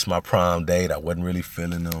 he was just my prom date. I wasn't really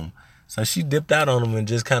feeling him. So she dipped out on him and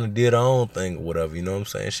just kind of did her own thing or whatever, you know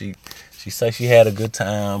what I'm saying? She said she had a good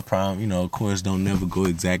time. Prom, of course, don't never go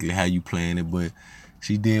exactly how you plan it, but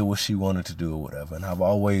she did what she wanted to do or whatever. And I've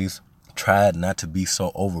always tried not to be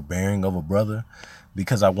so overbearing of a brother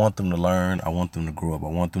because I want them to learn. I want them to grow up. I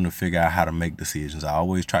want them to figure out how to make decisions. I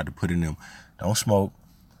always try to put in them, don't smoke,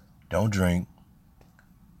 don't drink.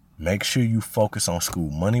 Make sure you focus on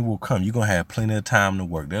school. Money will come. You're going to have plenty of time to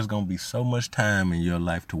work. There's going to be so much time in your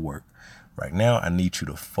life to work. Right now, I need you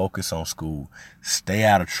to focus on school. Stay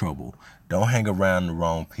out of trouble. Don't hang around the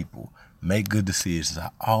wrong people. Make good decisions.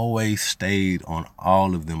 I always stayed on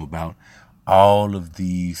all of them about all of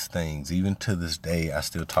these things. Even to this day, I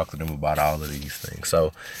still talk to them about all of these things.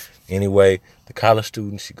 So anyway, the college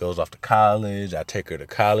student, she goes off to college. I take her to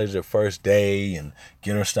college the first day and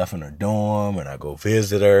get her stuff in her dorm, and I go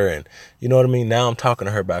visit her. And you know what I mean? Now I'm talking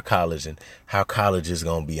to her about college and how college is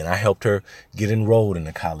going to be. And I helped her get enrolled in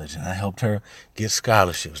the college, and I helped her get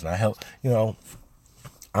scholarships. And I helped,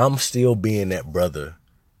 I'm still being that brother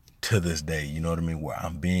to this day, you know what I mean? Where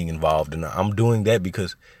I'm being involved and I'm doing that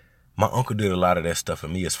because my uncle did a lot of that stuff for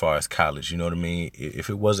me as far as college, you know what I mean? If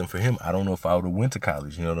it wasn't for him, I don't know if I would have went to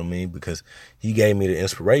college, you know what I mean? Because he gave me the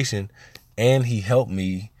inspiration and he helped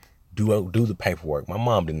me do the paperwork. My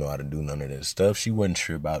mom didn't know how to do none of that stuff. She wasn't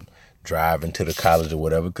sure about driving to the college or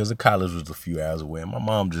whatever because the college was a few hours away and my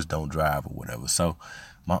mom just don't drive or whatever. So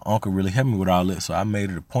my uncle really helped me with all that. So I made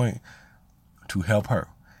it a point to help her.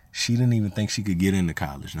 She didn't even think she could get into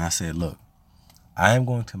college. And I said, look, I am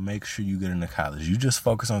going to make sure you get into college. You just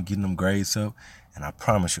focus on getting them grades up, and I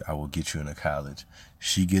promise you I will get you into college.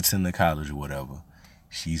 She gets into college or whatever.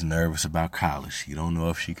 She's nervous about college. She don't know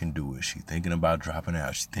if she can do it. She's thinking about dropping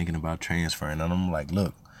out. She's thinking about transferring. And I'm like,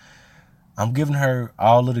 look, I'm giving her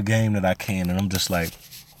all of the game that I can. And I'm just like,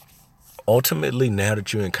 ultimately, now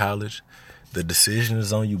that you're in college, the decision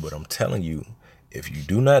is on you. But I'm telling you, if you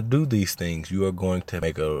do not do these things, you are going to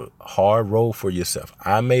make a hard road for yourself.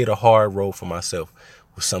 I made a hard road for myself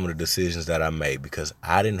with some of the decisions that I made because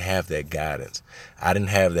I didn't have that guidance. I didn't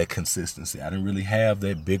have that consistency. I didn't really have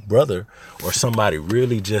that big brother or somebody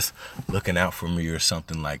really just looking out for me or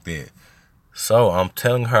something like that. So I'm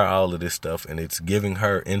telling her all of this stuff and it's giving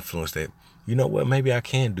her influence that, you know what, maybe I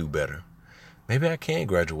can do better. Maybe I can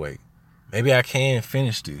graduate. Maybe I can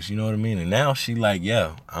finish this, you know what I mean? And now she like,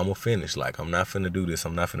 yeah, I'm gonna finish. Like, I'm not finna do this.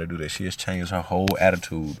 I'm not finna do that. She has changed her whole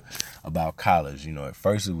attitude about college. You know, at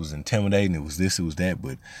first it was intimidating. It was this, it was that.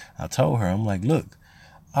 But I told her, I'm like, look,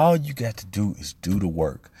 all you got to do is do the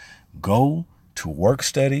work. Go to work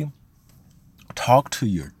study. Talk to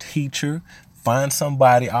your teacher. Find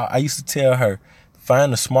somebody. I used to tell her,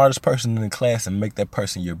 find the smartest person in the class and make that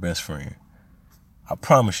person your best friend. I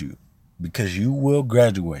promise you, because you will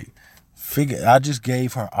graduate. I just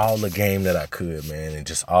gave her all the game that I could, man, and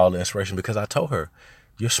just all the inspiration because I told her,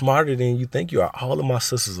 you're smarter than you think you are. All of my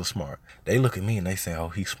sisters are smart. They look at me and they say, oh,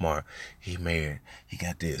 he's smart. He married. He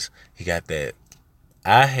got this. He got that.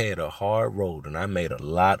 I had a hard road and I made a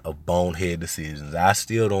lot of bonehead decisions. I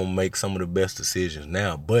still don't make some of the best decisions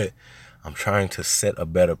now, but I'm trying to set a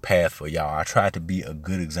better path for y'all. I tried to be a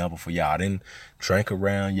good example for y'all. I didn't drink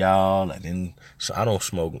around y'all. So I don't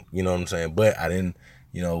smoke, you know what I'm saying? But I didn't,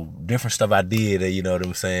 different stuff I did, you know what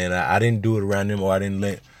I'm saying? I didn't do it around them or I didn't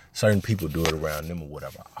let certain people do it around them or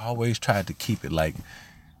whatever. I always tried to keep it like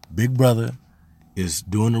big brother is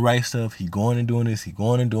doing the right stuff. He going and doing this. He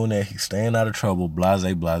going and doing that. He's staying out of trouble.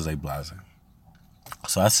 Blase, blase, blase.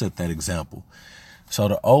 So I set that example. So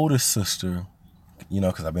the oldest sister,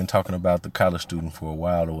 because I've been talking about the college student for a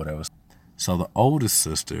while or whatever. So the oldest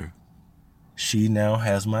sister, she now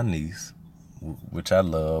has my niece, which I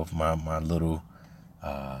love. My little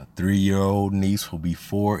 3-year-old niece will be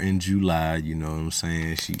 4 in July. You know what I'm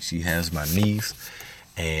saying? She has my niece.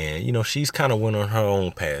 And, she's kind of went on her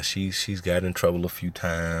own path. She's got in trouble a few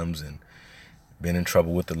times and been in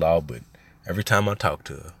trouble with the law. But every time I talk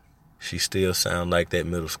to her, she still sound like that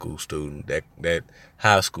middle school student, that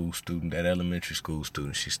high school student, that elementary school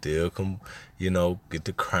student. She still get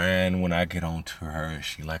to crying when I get on to her.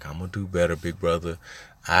 She like, I'm going to do better, big brother.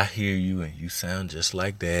 I hear you and you sound just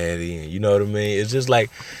like daddy. And you know what I mean? It's just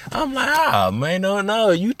like, I'm like, man, no,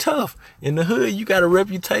 you tough. In the hood, you got a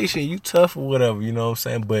reputation. You tough or whatever, you know what I'm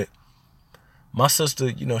saying? But my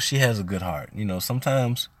sister, she has a good heart.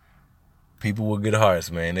 Sometimes people with good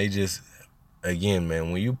hearts, man, they just, again,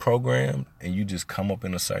 man, when you programmed and you just come up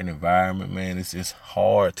in a certain environment, man, it's just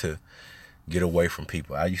hard to get away from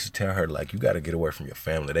people. I used to tell her, like, you got to get away from your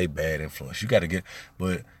family. They bad influence. You got to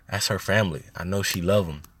but that's her family. I know she love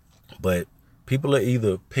them. But people are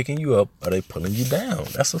either picking you up or they pulling you down.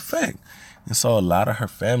 That's a fact. And so a lot of her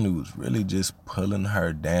family was really just pulling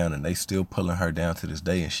her down, and they still pulling her down to this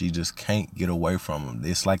day, and she just can't get away from them.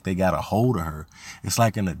 It's like they got a hold of her. It's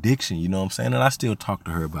like an addiction, you know what I'm saying? And I still talk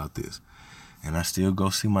to her about this. And I still go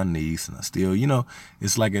see my niece, and I still,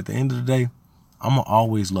 it's like at the end of the day, I'm going to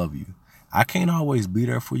always love you. I can't always be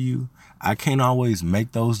there for you. I can't always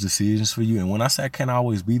make those decisions for you. And when I say I can't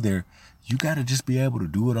always be there, you got to just be able to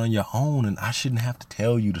do it on your own. And I shouldn't have to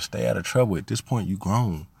tell you to stay out of trouble. At this point, you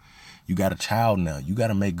grown. You got a child now. You got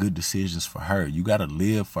to make good decisions for her. You got to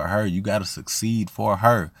live for her. You got to succeed for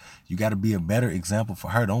her. You got to be a better example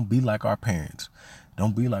for her. Don't be like our parents.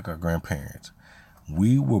 Don't be like our grandparents.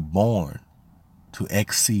 We were born to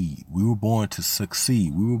exceed. We were born to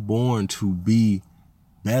succeed. We were born to be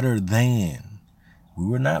better than. We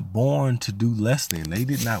were not born to do less than. They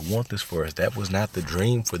did not want this for us. That was not the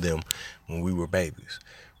dream for them when we were babies,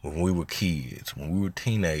 when we were kids, when we were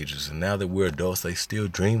teenagers. And now that we're adults, they still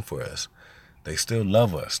dream for us. They still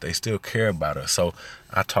love us. They still care about us. So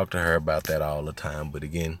I talk to her about that all the time. But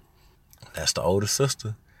again, that's the older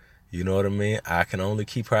sister. You know what I mean? I can only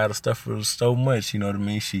keep her out of stuff for so much. You know what I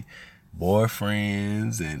mean? She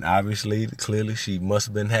boyfriends, and obviously, clearly, she must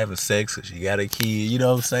have been having sex because she got a kid. You know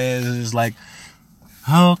what I'm saying? It's just like,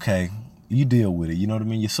 okay, you deal with it. You know what I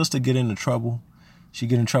mean? Your sister get into trouble. She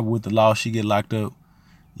get in trouble with the law. She get locked up.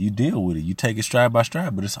 You deal with it. You take it stride by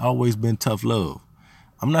stride. But it's always been tough love.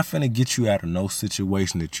 I'm not finna get you out of no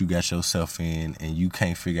situation that you got yourself in and you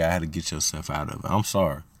can't figure out how to get yourself out of it. I'm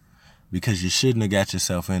sorry. Because you shouldn't have got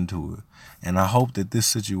yourself into it. And I hope that this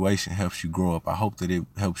situation helps you grow up. I hope that it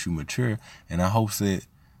helps you mature. And I hope that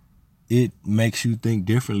it makes you think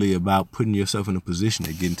differently about putting yourself in a position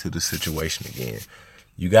to get into the situation again.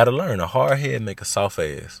 You got to learn. A hard head make a soft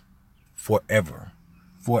ass. Forever.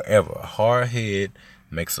 Forever. A hard head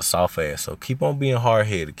makes a soft ass. So keep on being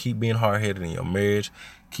hard-headed. Keep being hard-headed in your marriage.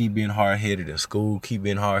 Keep being hard-headed in school. Keep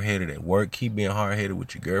being hard-headed at work. Keep being hard-headed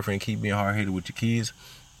with your girlfriend. Keep being hard-headed with your kids.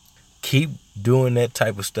 Keep doing that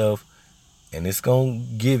type of stuff, and it's going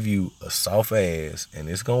to give you a soft ass, and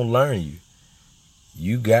it's going to learn you.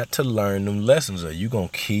 You got to learn them lessons, or you going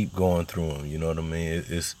to keep going through them. You know what I mean?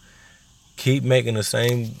 It's keep making the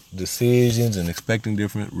same decisions and expecting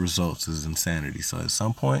different results is insanity. So at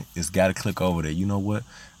some point, it's got to click over there. You know what?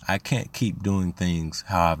 I can't keep doing things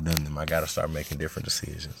how I've done them. I got to start making different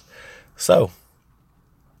decisions. So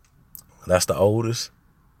that's the oldest,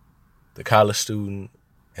 the college student,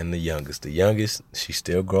 and the youngest. The youngest, she's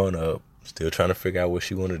still growing up, still trying to figure out what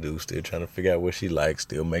she want to do, still trying to figure out what she likes,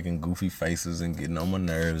 still making goofy faces and getting on my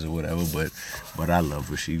nerves or whatever. But I love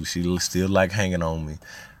her. She still like hanging on me.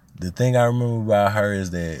 The thing I remember about her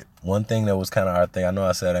is that one thing that was kind of our thing. I know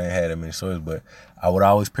I said I ain't had that many stories, but I would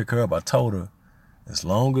always pick her up. I told her, as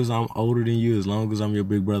long as I'm older than you, as long as I'm your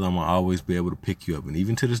big brother, I'm going to always be able to pick you up. And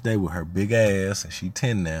even to this day, with her big ass, and she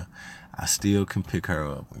 10 now, I still can pick her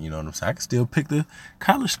up. You know what I'm saying? I can still pick the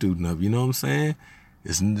college student up. You know what I'm saying?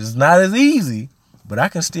 It's not as easy, but I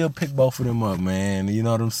can still pick both of them up, man. You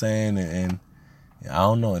know what I'm saying? And I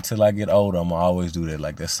don't know. Until I get older, I'm going to always do that.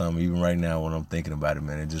 Like, that's something, even right now when I'm thinking about it,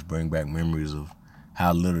 man, it just brings back memories of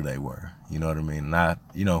how little they were. You know what I mean?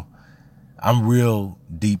 And I'm real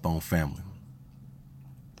deep on family.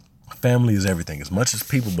 Family is everything. As much as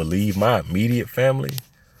people believe my immediate family,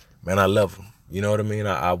 man, I love them. You know what I mean?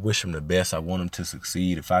 I wish them the best. I want them to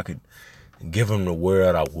succeed. If I could give them the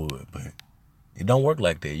world, I would. But it don't work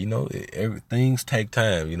like that. You know, things take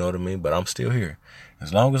time. You know what I mean? But I'm still here.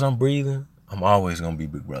 As long as I'm breathing, I'm always going to be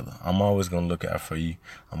big brother. I'm always going to look out for you.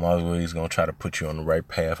 I'm always going to try to put you on the right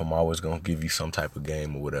path. I'm always going to give you some type of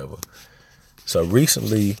game or whatever. So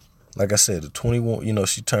recently, like I said, the 21,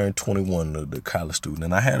 she turned 21, the college student.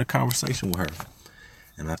 And I had a conversation with her.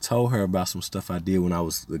 And I told her about some stuff I did when I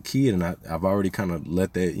was a kid. And I've already kind of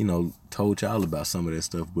let that, told y'all about some of that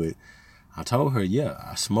stuff. But I told her, yeah,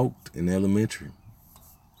 I smoked in elementary.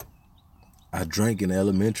 I drank in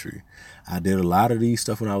elementary. I did a lot of these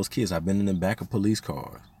stuff when I was kids. I've been in the back of police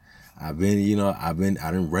cars. I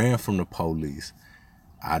didn't ran from the police.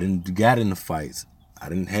 I didn't got into fights. I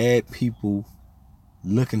didn't had people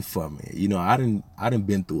looking for me. I didn't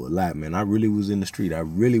been through a lot, man. I really was in the street. I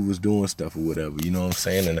really was doing stuff or whatever. You know what I'm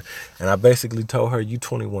saying? And I basically told her, you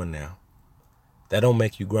 21 now. That don't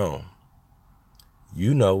make you grown.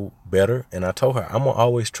 You know better. And I told her, I'm going to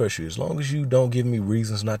always trust you. As long as you don't give me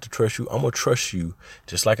reasons not to trust you, I'm going to trust you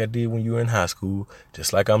just like I did when you were in high school,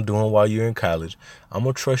 just like I'm doing while you're in college. I'm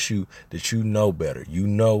going to trust you that you know better. You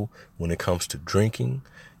know when it comes to drinking.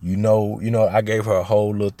 I gave her a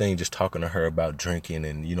whole little thing just talking to her about drinking,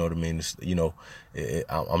 and you know what I mean?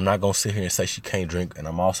 I'm not going to sit here and say she can't drink, and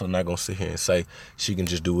I'm also not going to sit here and say she can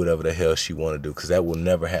just do whatever the hell she want to do, because that will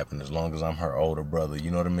never happen as long as I'm her older brother. You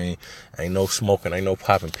know what I mean? Ain't no smoking, ain't no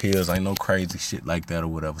popping pills, ain't no crazy shit like that or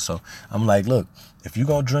whatever. So I'm like, look, if you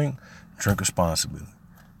going to drink responsibly.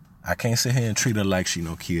 I can't sit here and treat her like she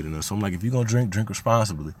no kid in her. So I'm like, if you're going to drink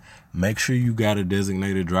responsibly. Make sure you got a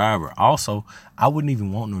designated driver. Also, I wouldn't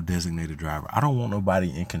even want no designated driver. I don't want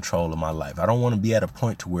nobody in control of my life. I don't want to be at a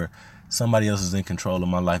point to where somebody else is in control of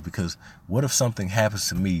my life, because what if something happens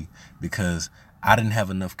to me because I didn't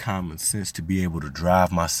have enough common sense to be able to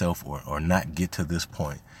drive myself or not get to this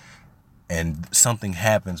point, and something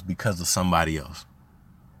happens because of somebody else,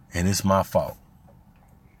 and it's my fault.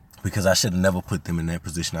 Because I should have never put them in that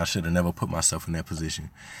position. I should have never put myself in that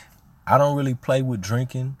position. I don't really play with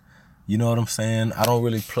drinking. You know what I'm saying? I don't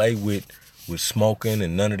really play with smoking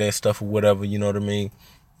and none of that stuff or whatever. You know what I mean?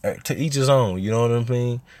 To each his own. You know what I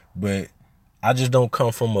mean? But I just don't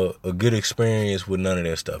come from a good experience with none of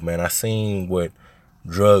that stuff, man. I seen what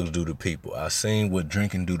drugs do to people. I seen what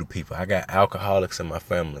drinking do to people. I got alcoholics in my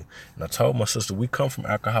family. And I told my sister, we come from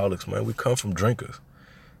alcoholics, man. We come from drinkers.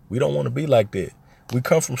 We don't want to be like that. We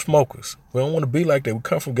come from smokers. We don't want to be like that. We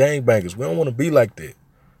come from gangbangers. We don't want to be like that.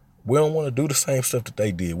 We don't want to do the same stuff that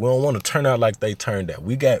they did. We don't want to turn out like they turned out.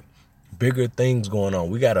 We got bigger things going on.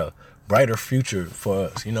 We got a brighter future for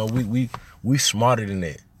us. You know, we smarter than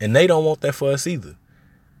that. And they don't want that for us either.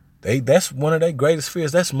 That's one of their greatest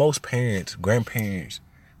fears. That's most parents, grandparents,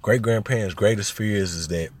 great-grandparents' greatest fears is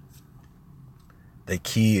that their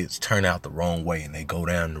kids turn out the wrong way and they go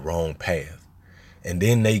down the wrong path. And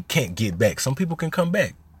then they can't get back. Some people can come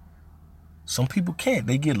back. Some people can't.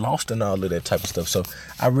 They get lost in all of that type of stuff. So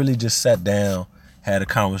I really just sat down, had a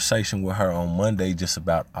conversation with her on Monday just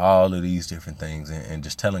about all of these different things and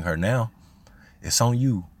just telling her now, it's on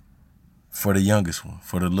you for the youngest one,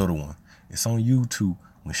 for the little one. It's on you to,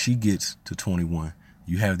 when she gets to 21,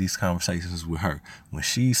 you have these conversations with her. When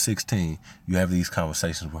she's 16, you have these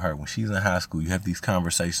conversations with her. When she's in high school, you have these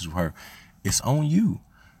conversations with her. It's on you.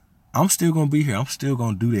 I'm still going to be here. I'm still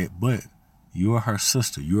going to do that. But you're her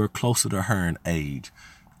sister. You're closer to her in age.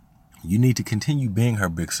 You need to continue being her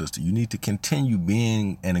big sister. You need to continue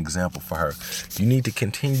being an example for her. You need to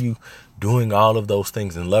continue doing all of those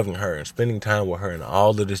things and loving her and spending time with her and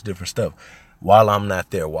all of this different stuff while I'm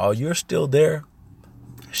not there. While you're still there,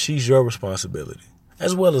 she's your responsibility,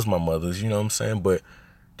 as well as my mother's, you know what I'm saying? But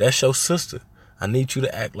that's your sister. I need you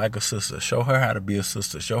to act like a sister. Show her how to be a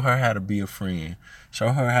sister. Show her how to be a friend.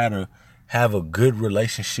 Show her how to have a good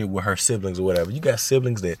relationship with her siblings or whatever. You got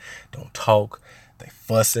siblings that don't talk, they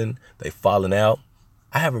fussing, they falling out.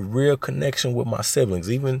 I have a real connection with my siblings,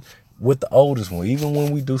 even with the oldest one. Even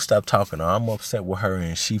when we do stop talking, or I'm upset with her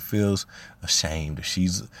and she feels ashamed or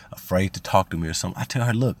she's afraid to talk to me or something, I tell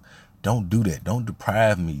her, look, don't do that. Don't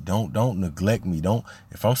deprive me. Don't neglect me.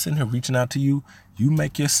 If I'm sitting here reaching out to you, you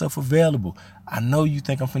make yourself available. I know you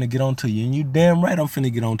think I'm finna get on to you, and you damn right I'm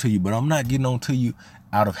finna get on to you, but I'm not getting on to you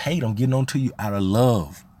out of hate. I'm getting on to you out of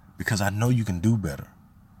love, because I know you can do better.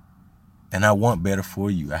 And I want better for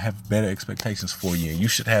you. I have better expectations for you, and you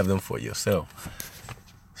should have them for yourself.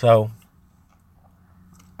 So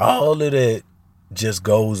all of that just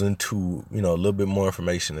goes into, a little bit more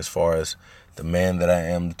information as far as the man that I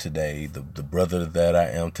am today, the brother that I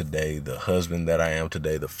am today, the husband that I am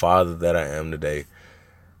today, the father that I am today.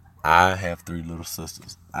 I have 3 little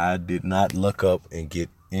sisters. I did not look up and get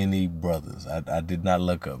any brothers. I did not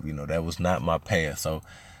look up. That was not my path. So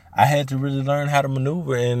I had to really learn how to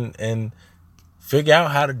maneuver and figure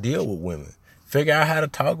out how to deal with women, figure out how to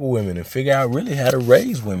talk with women, and figure out really how to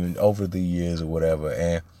raise women over the years or whatever.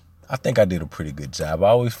 And I think I did a pretty good job. I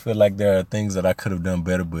always feel like there are things that I could have done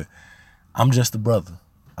better, but I'm just the brother.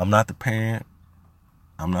 I'm not the parent.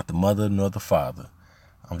 I'm not the mother nor the father.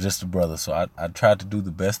 I'm just a brother. So I tried to do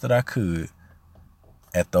the best that I could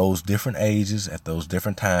at those different ages, at those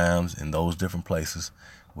different times, in those different places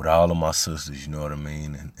with all of my sisters, you know what I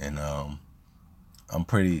mean? And I'm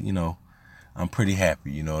pretty, I'm pretty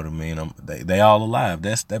happy, you know what I mean? They all alive.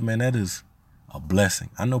 That is a blessing.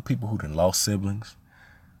 I know people who done lost siblings,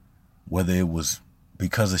 whether it was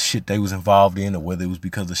because of shit they was involved in, or whether it was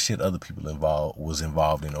because of shit other people was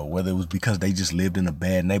involved in, or whether it was because they just lived in a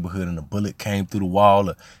bad neighborhood and a bullet came through the wall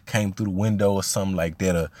or came through the window or something like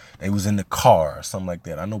that, or they was in the car or something like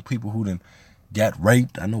that. I know people who done got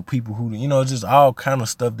raped. I know people who, just all kind of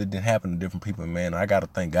stuff that didn't happen to different people. Man, I got to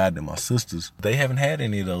thank God that my sisters, they haven't had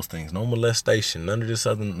any of those things. No molestation, none of this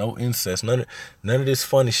other, no incest, none of this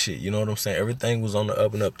funny shit. You know what I'm saying? Everything was on the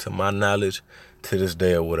up and up to my knowledge to this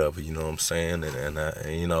day or whatever, you know what I'm saying?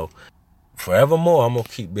 And forevermore, I'm going to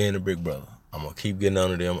keep being a big brother. I'm going to keep getting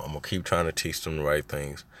under them. I'm going to keep trying to teach them the right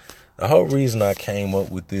things. The whole reason I came up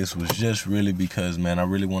with this was just really because, man, I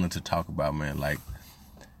really wanted to talk about, man, like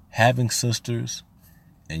having sisters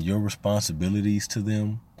and your responsibilities to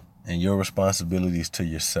them and your responsibilities to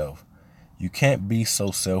yourself. You can't be so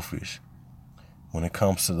selfish when it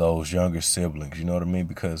comes to those younger siblings, you know what I mean?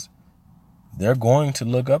 Because they're going to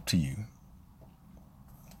look up to you.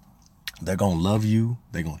 They're going to love you.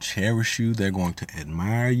 They're going to cherish you. They're going to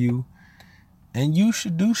admire you. And you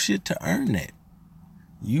should do shit to earn that.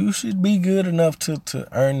 You should be good enough to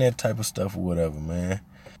earn that type of stuff or whatever, man.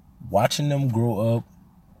 Watching them grow up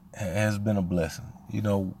has been a blessing.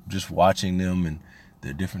 Just watching them and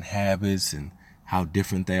their different habits and how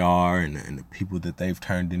different they are and the people that they've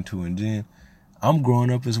turned into. And then I'm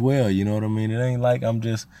growing up as well, you know what I mean? It ain't like I'm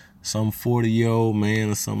just some 40-year-old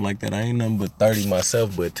man or something like that. I ain't nothing but 30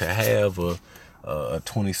 myself, but to have a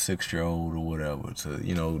 26-year-old or whatever,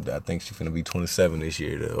 I think she's finna be 27 this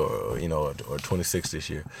year, or 26 this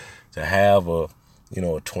year, to have a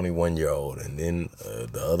 21-year-old, and then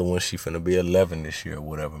the other one, she finna be 11 this year or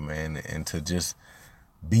whatever, man, and to just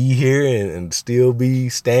be here and still be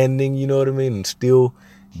standing, you know what I mean, and still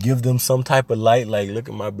give them some type of light. Like, look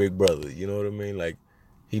at my big brother. You know what I mean? Like,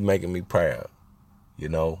 he making me proud. You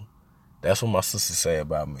know, that's what my sisters say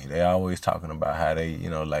about me. They always talking about how they, you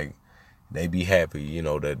know, like, they be happy, you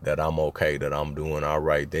know, that I'm okay, that I'm doing all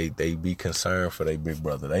right. They be concerned for their big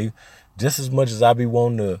brother. They, just as much as I be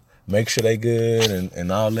wanting to make sure they good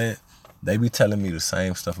and all that, they be telling me the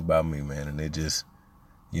same stuff about me, man. And it just,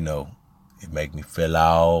 you know, it make me feel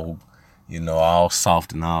all, you know, all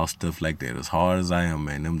soft and all stuff like that. As hard as I am,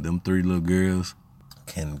 man, them three little girls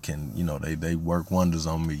can you know, they work wonders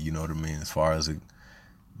on me, you know what I mean, as far as it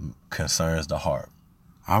concerns the heart.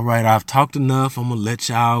 All right, I've talked enough. I'm gonna let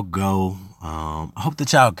y'all go. I hope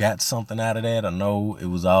that y'all got something out of that. I know it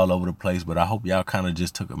was all over the place, but I hope y'all kind of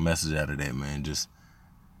just took a message out of that, man. Just,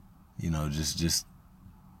 you know, just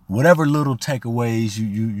whatever little takeaways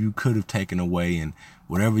you could have taken away, and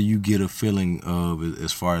whatever you get a feeling of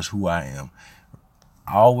as far as who I am.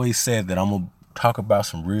 I always said that I'm gonna talk about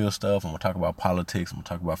some real stuff. I'm gonna talk about politics. I'm gonna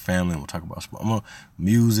talk about family. I'm gonna talk about sport.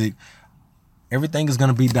 Music. Everything is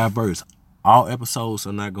gonna be diverse. All episodes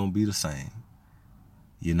are not gonna be the same,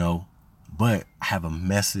 you know. But I have a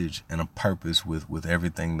message and a purpose with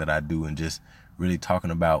everything that I do, and just really talking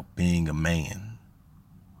about being a man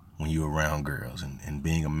when you're around girls, and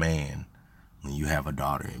being a man when you have a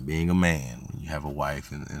daughter, and being a man when you have a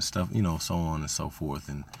wife, and stuff, you know, so on and so forth,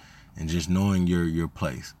 and just knowing your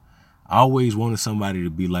place. I always wanted somebody to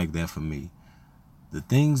be like that for me. The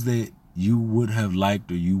things that you would have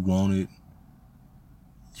liked or you wanted,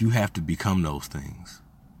 you have to become those things.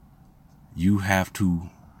 You have to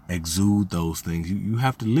exude those things. You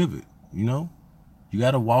have to live it, you know? You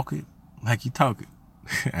got to walk it like you talk it.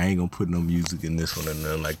 I ain't going to put no music in this one or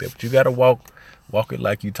nothing like that, but you got to walk it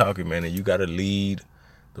like you talk it, man, and you got to lead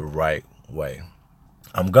the right way.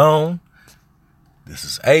 I'm gone. This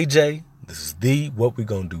is AJ. This is the What We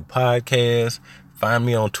Gonna Do podcast. Find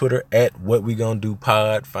me on Twitter at What We Gonna Do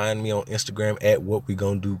Pod. Find me on Instagram at What We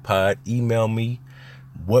Gonna Do Pod. Email me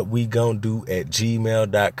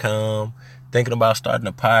whatwegonnado@gmail.com. Thinking about starting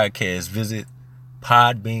a podcast, visit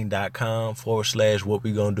podbean.com/what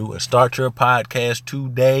we gonna do and start your podcast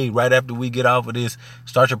today. Right after we get off of this,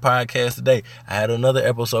 start your podcast today. I had another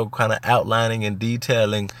episode kind of outlining and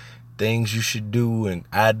detailing things you should do and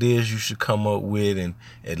ideas you should come up with, and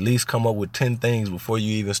at least come up with 10 things before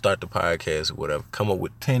you even start the podcast or whatever. Come up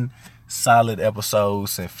with 10 solid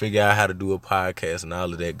episodes and figure out how to do a podcast and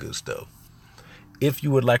all of that good stuff. If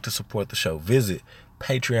you would like to support the show, visit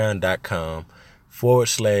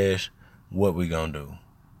patreon.com/what we gonna do.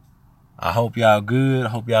 I hope y'all good. I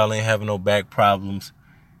hope y'all ain't having no back problems.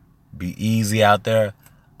 Be easy out there.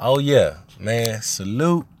 Oh yeah, man,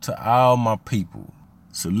 salute to all my people.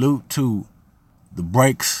 Salute to the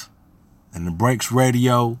Breaks and the Breaks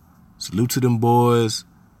Radio. Salute to them boys.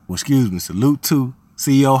 Salute to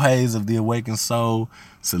CEO Hayes of the Awakened Soul.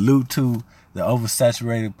 Salute to the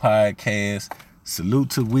Oversaturated Podcast. Salute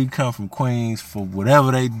to We Come From Queens for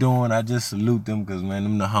whatever they doing. I just salute them because, man,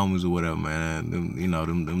 them the homies or whatever, man. Them, you know,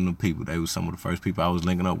 them the people. They was some of the first people I was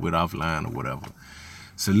linking up with offline or whatever.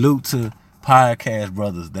 Salute to Podcast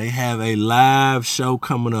Brothers. They have a live show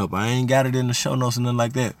coming up. I ain't got it in the show notes and nothing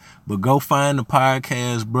like that. But go find the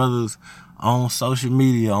Podcast Brothers on social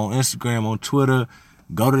media, on Instagram, on Twitter.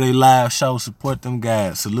 Go to their live show. Support them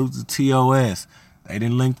guys. Salute to TOS. They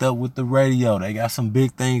done linked up with the radio. They got some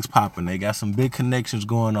big things popping. They got some big connections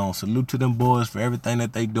going on. Salute to them boys for everything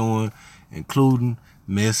that they doing, including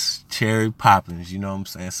Miss Cherry Poppins. You know what I'm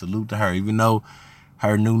saying? Salute to her. Even though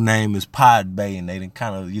her new name is Pod Bay, and they done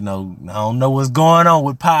kind of, you know, I don't know what's going on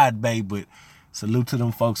with Pod Bay, but salute to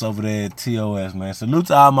them folks over there at TOS, man. Salute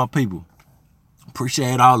to all my people.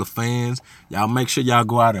 Appreciate all the fans. Y'all make sure y'all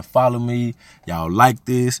go out and follow me. Y'all like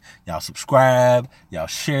this. Y'all subscribe. Y'all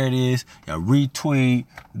share this. Y'all retweet.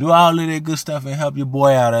 Do all of that good stuff and help your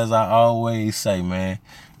boy out, as I always say, man.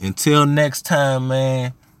 Until next time,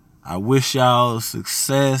 man, I wish y'all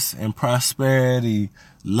success and prosperity,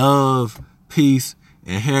 love, peace,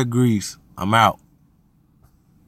 and hair grease. I'm out.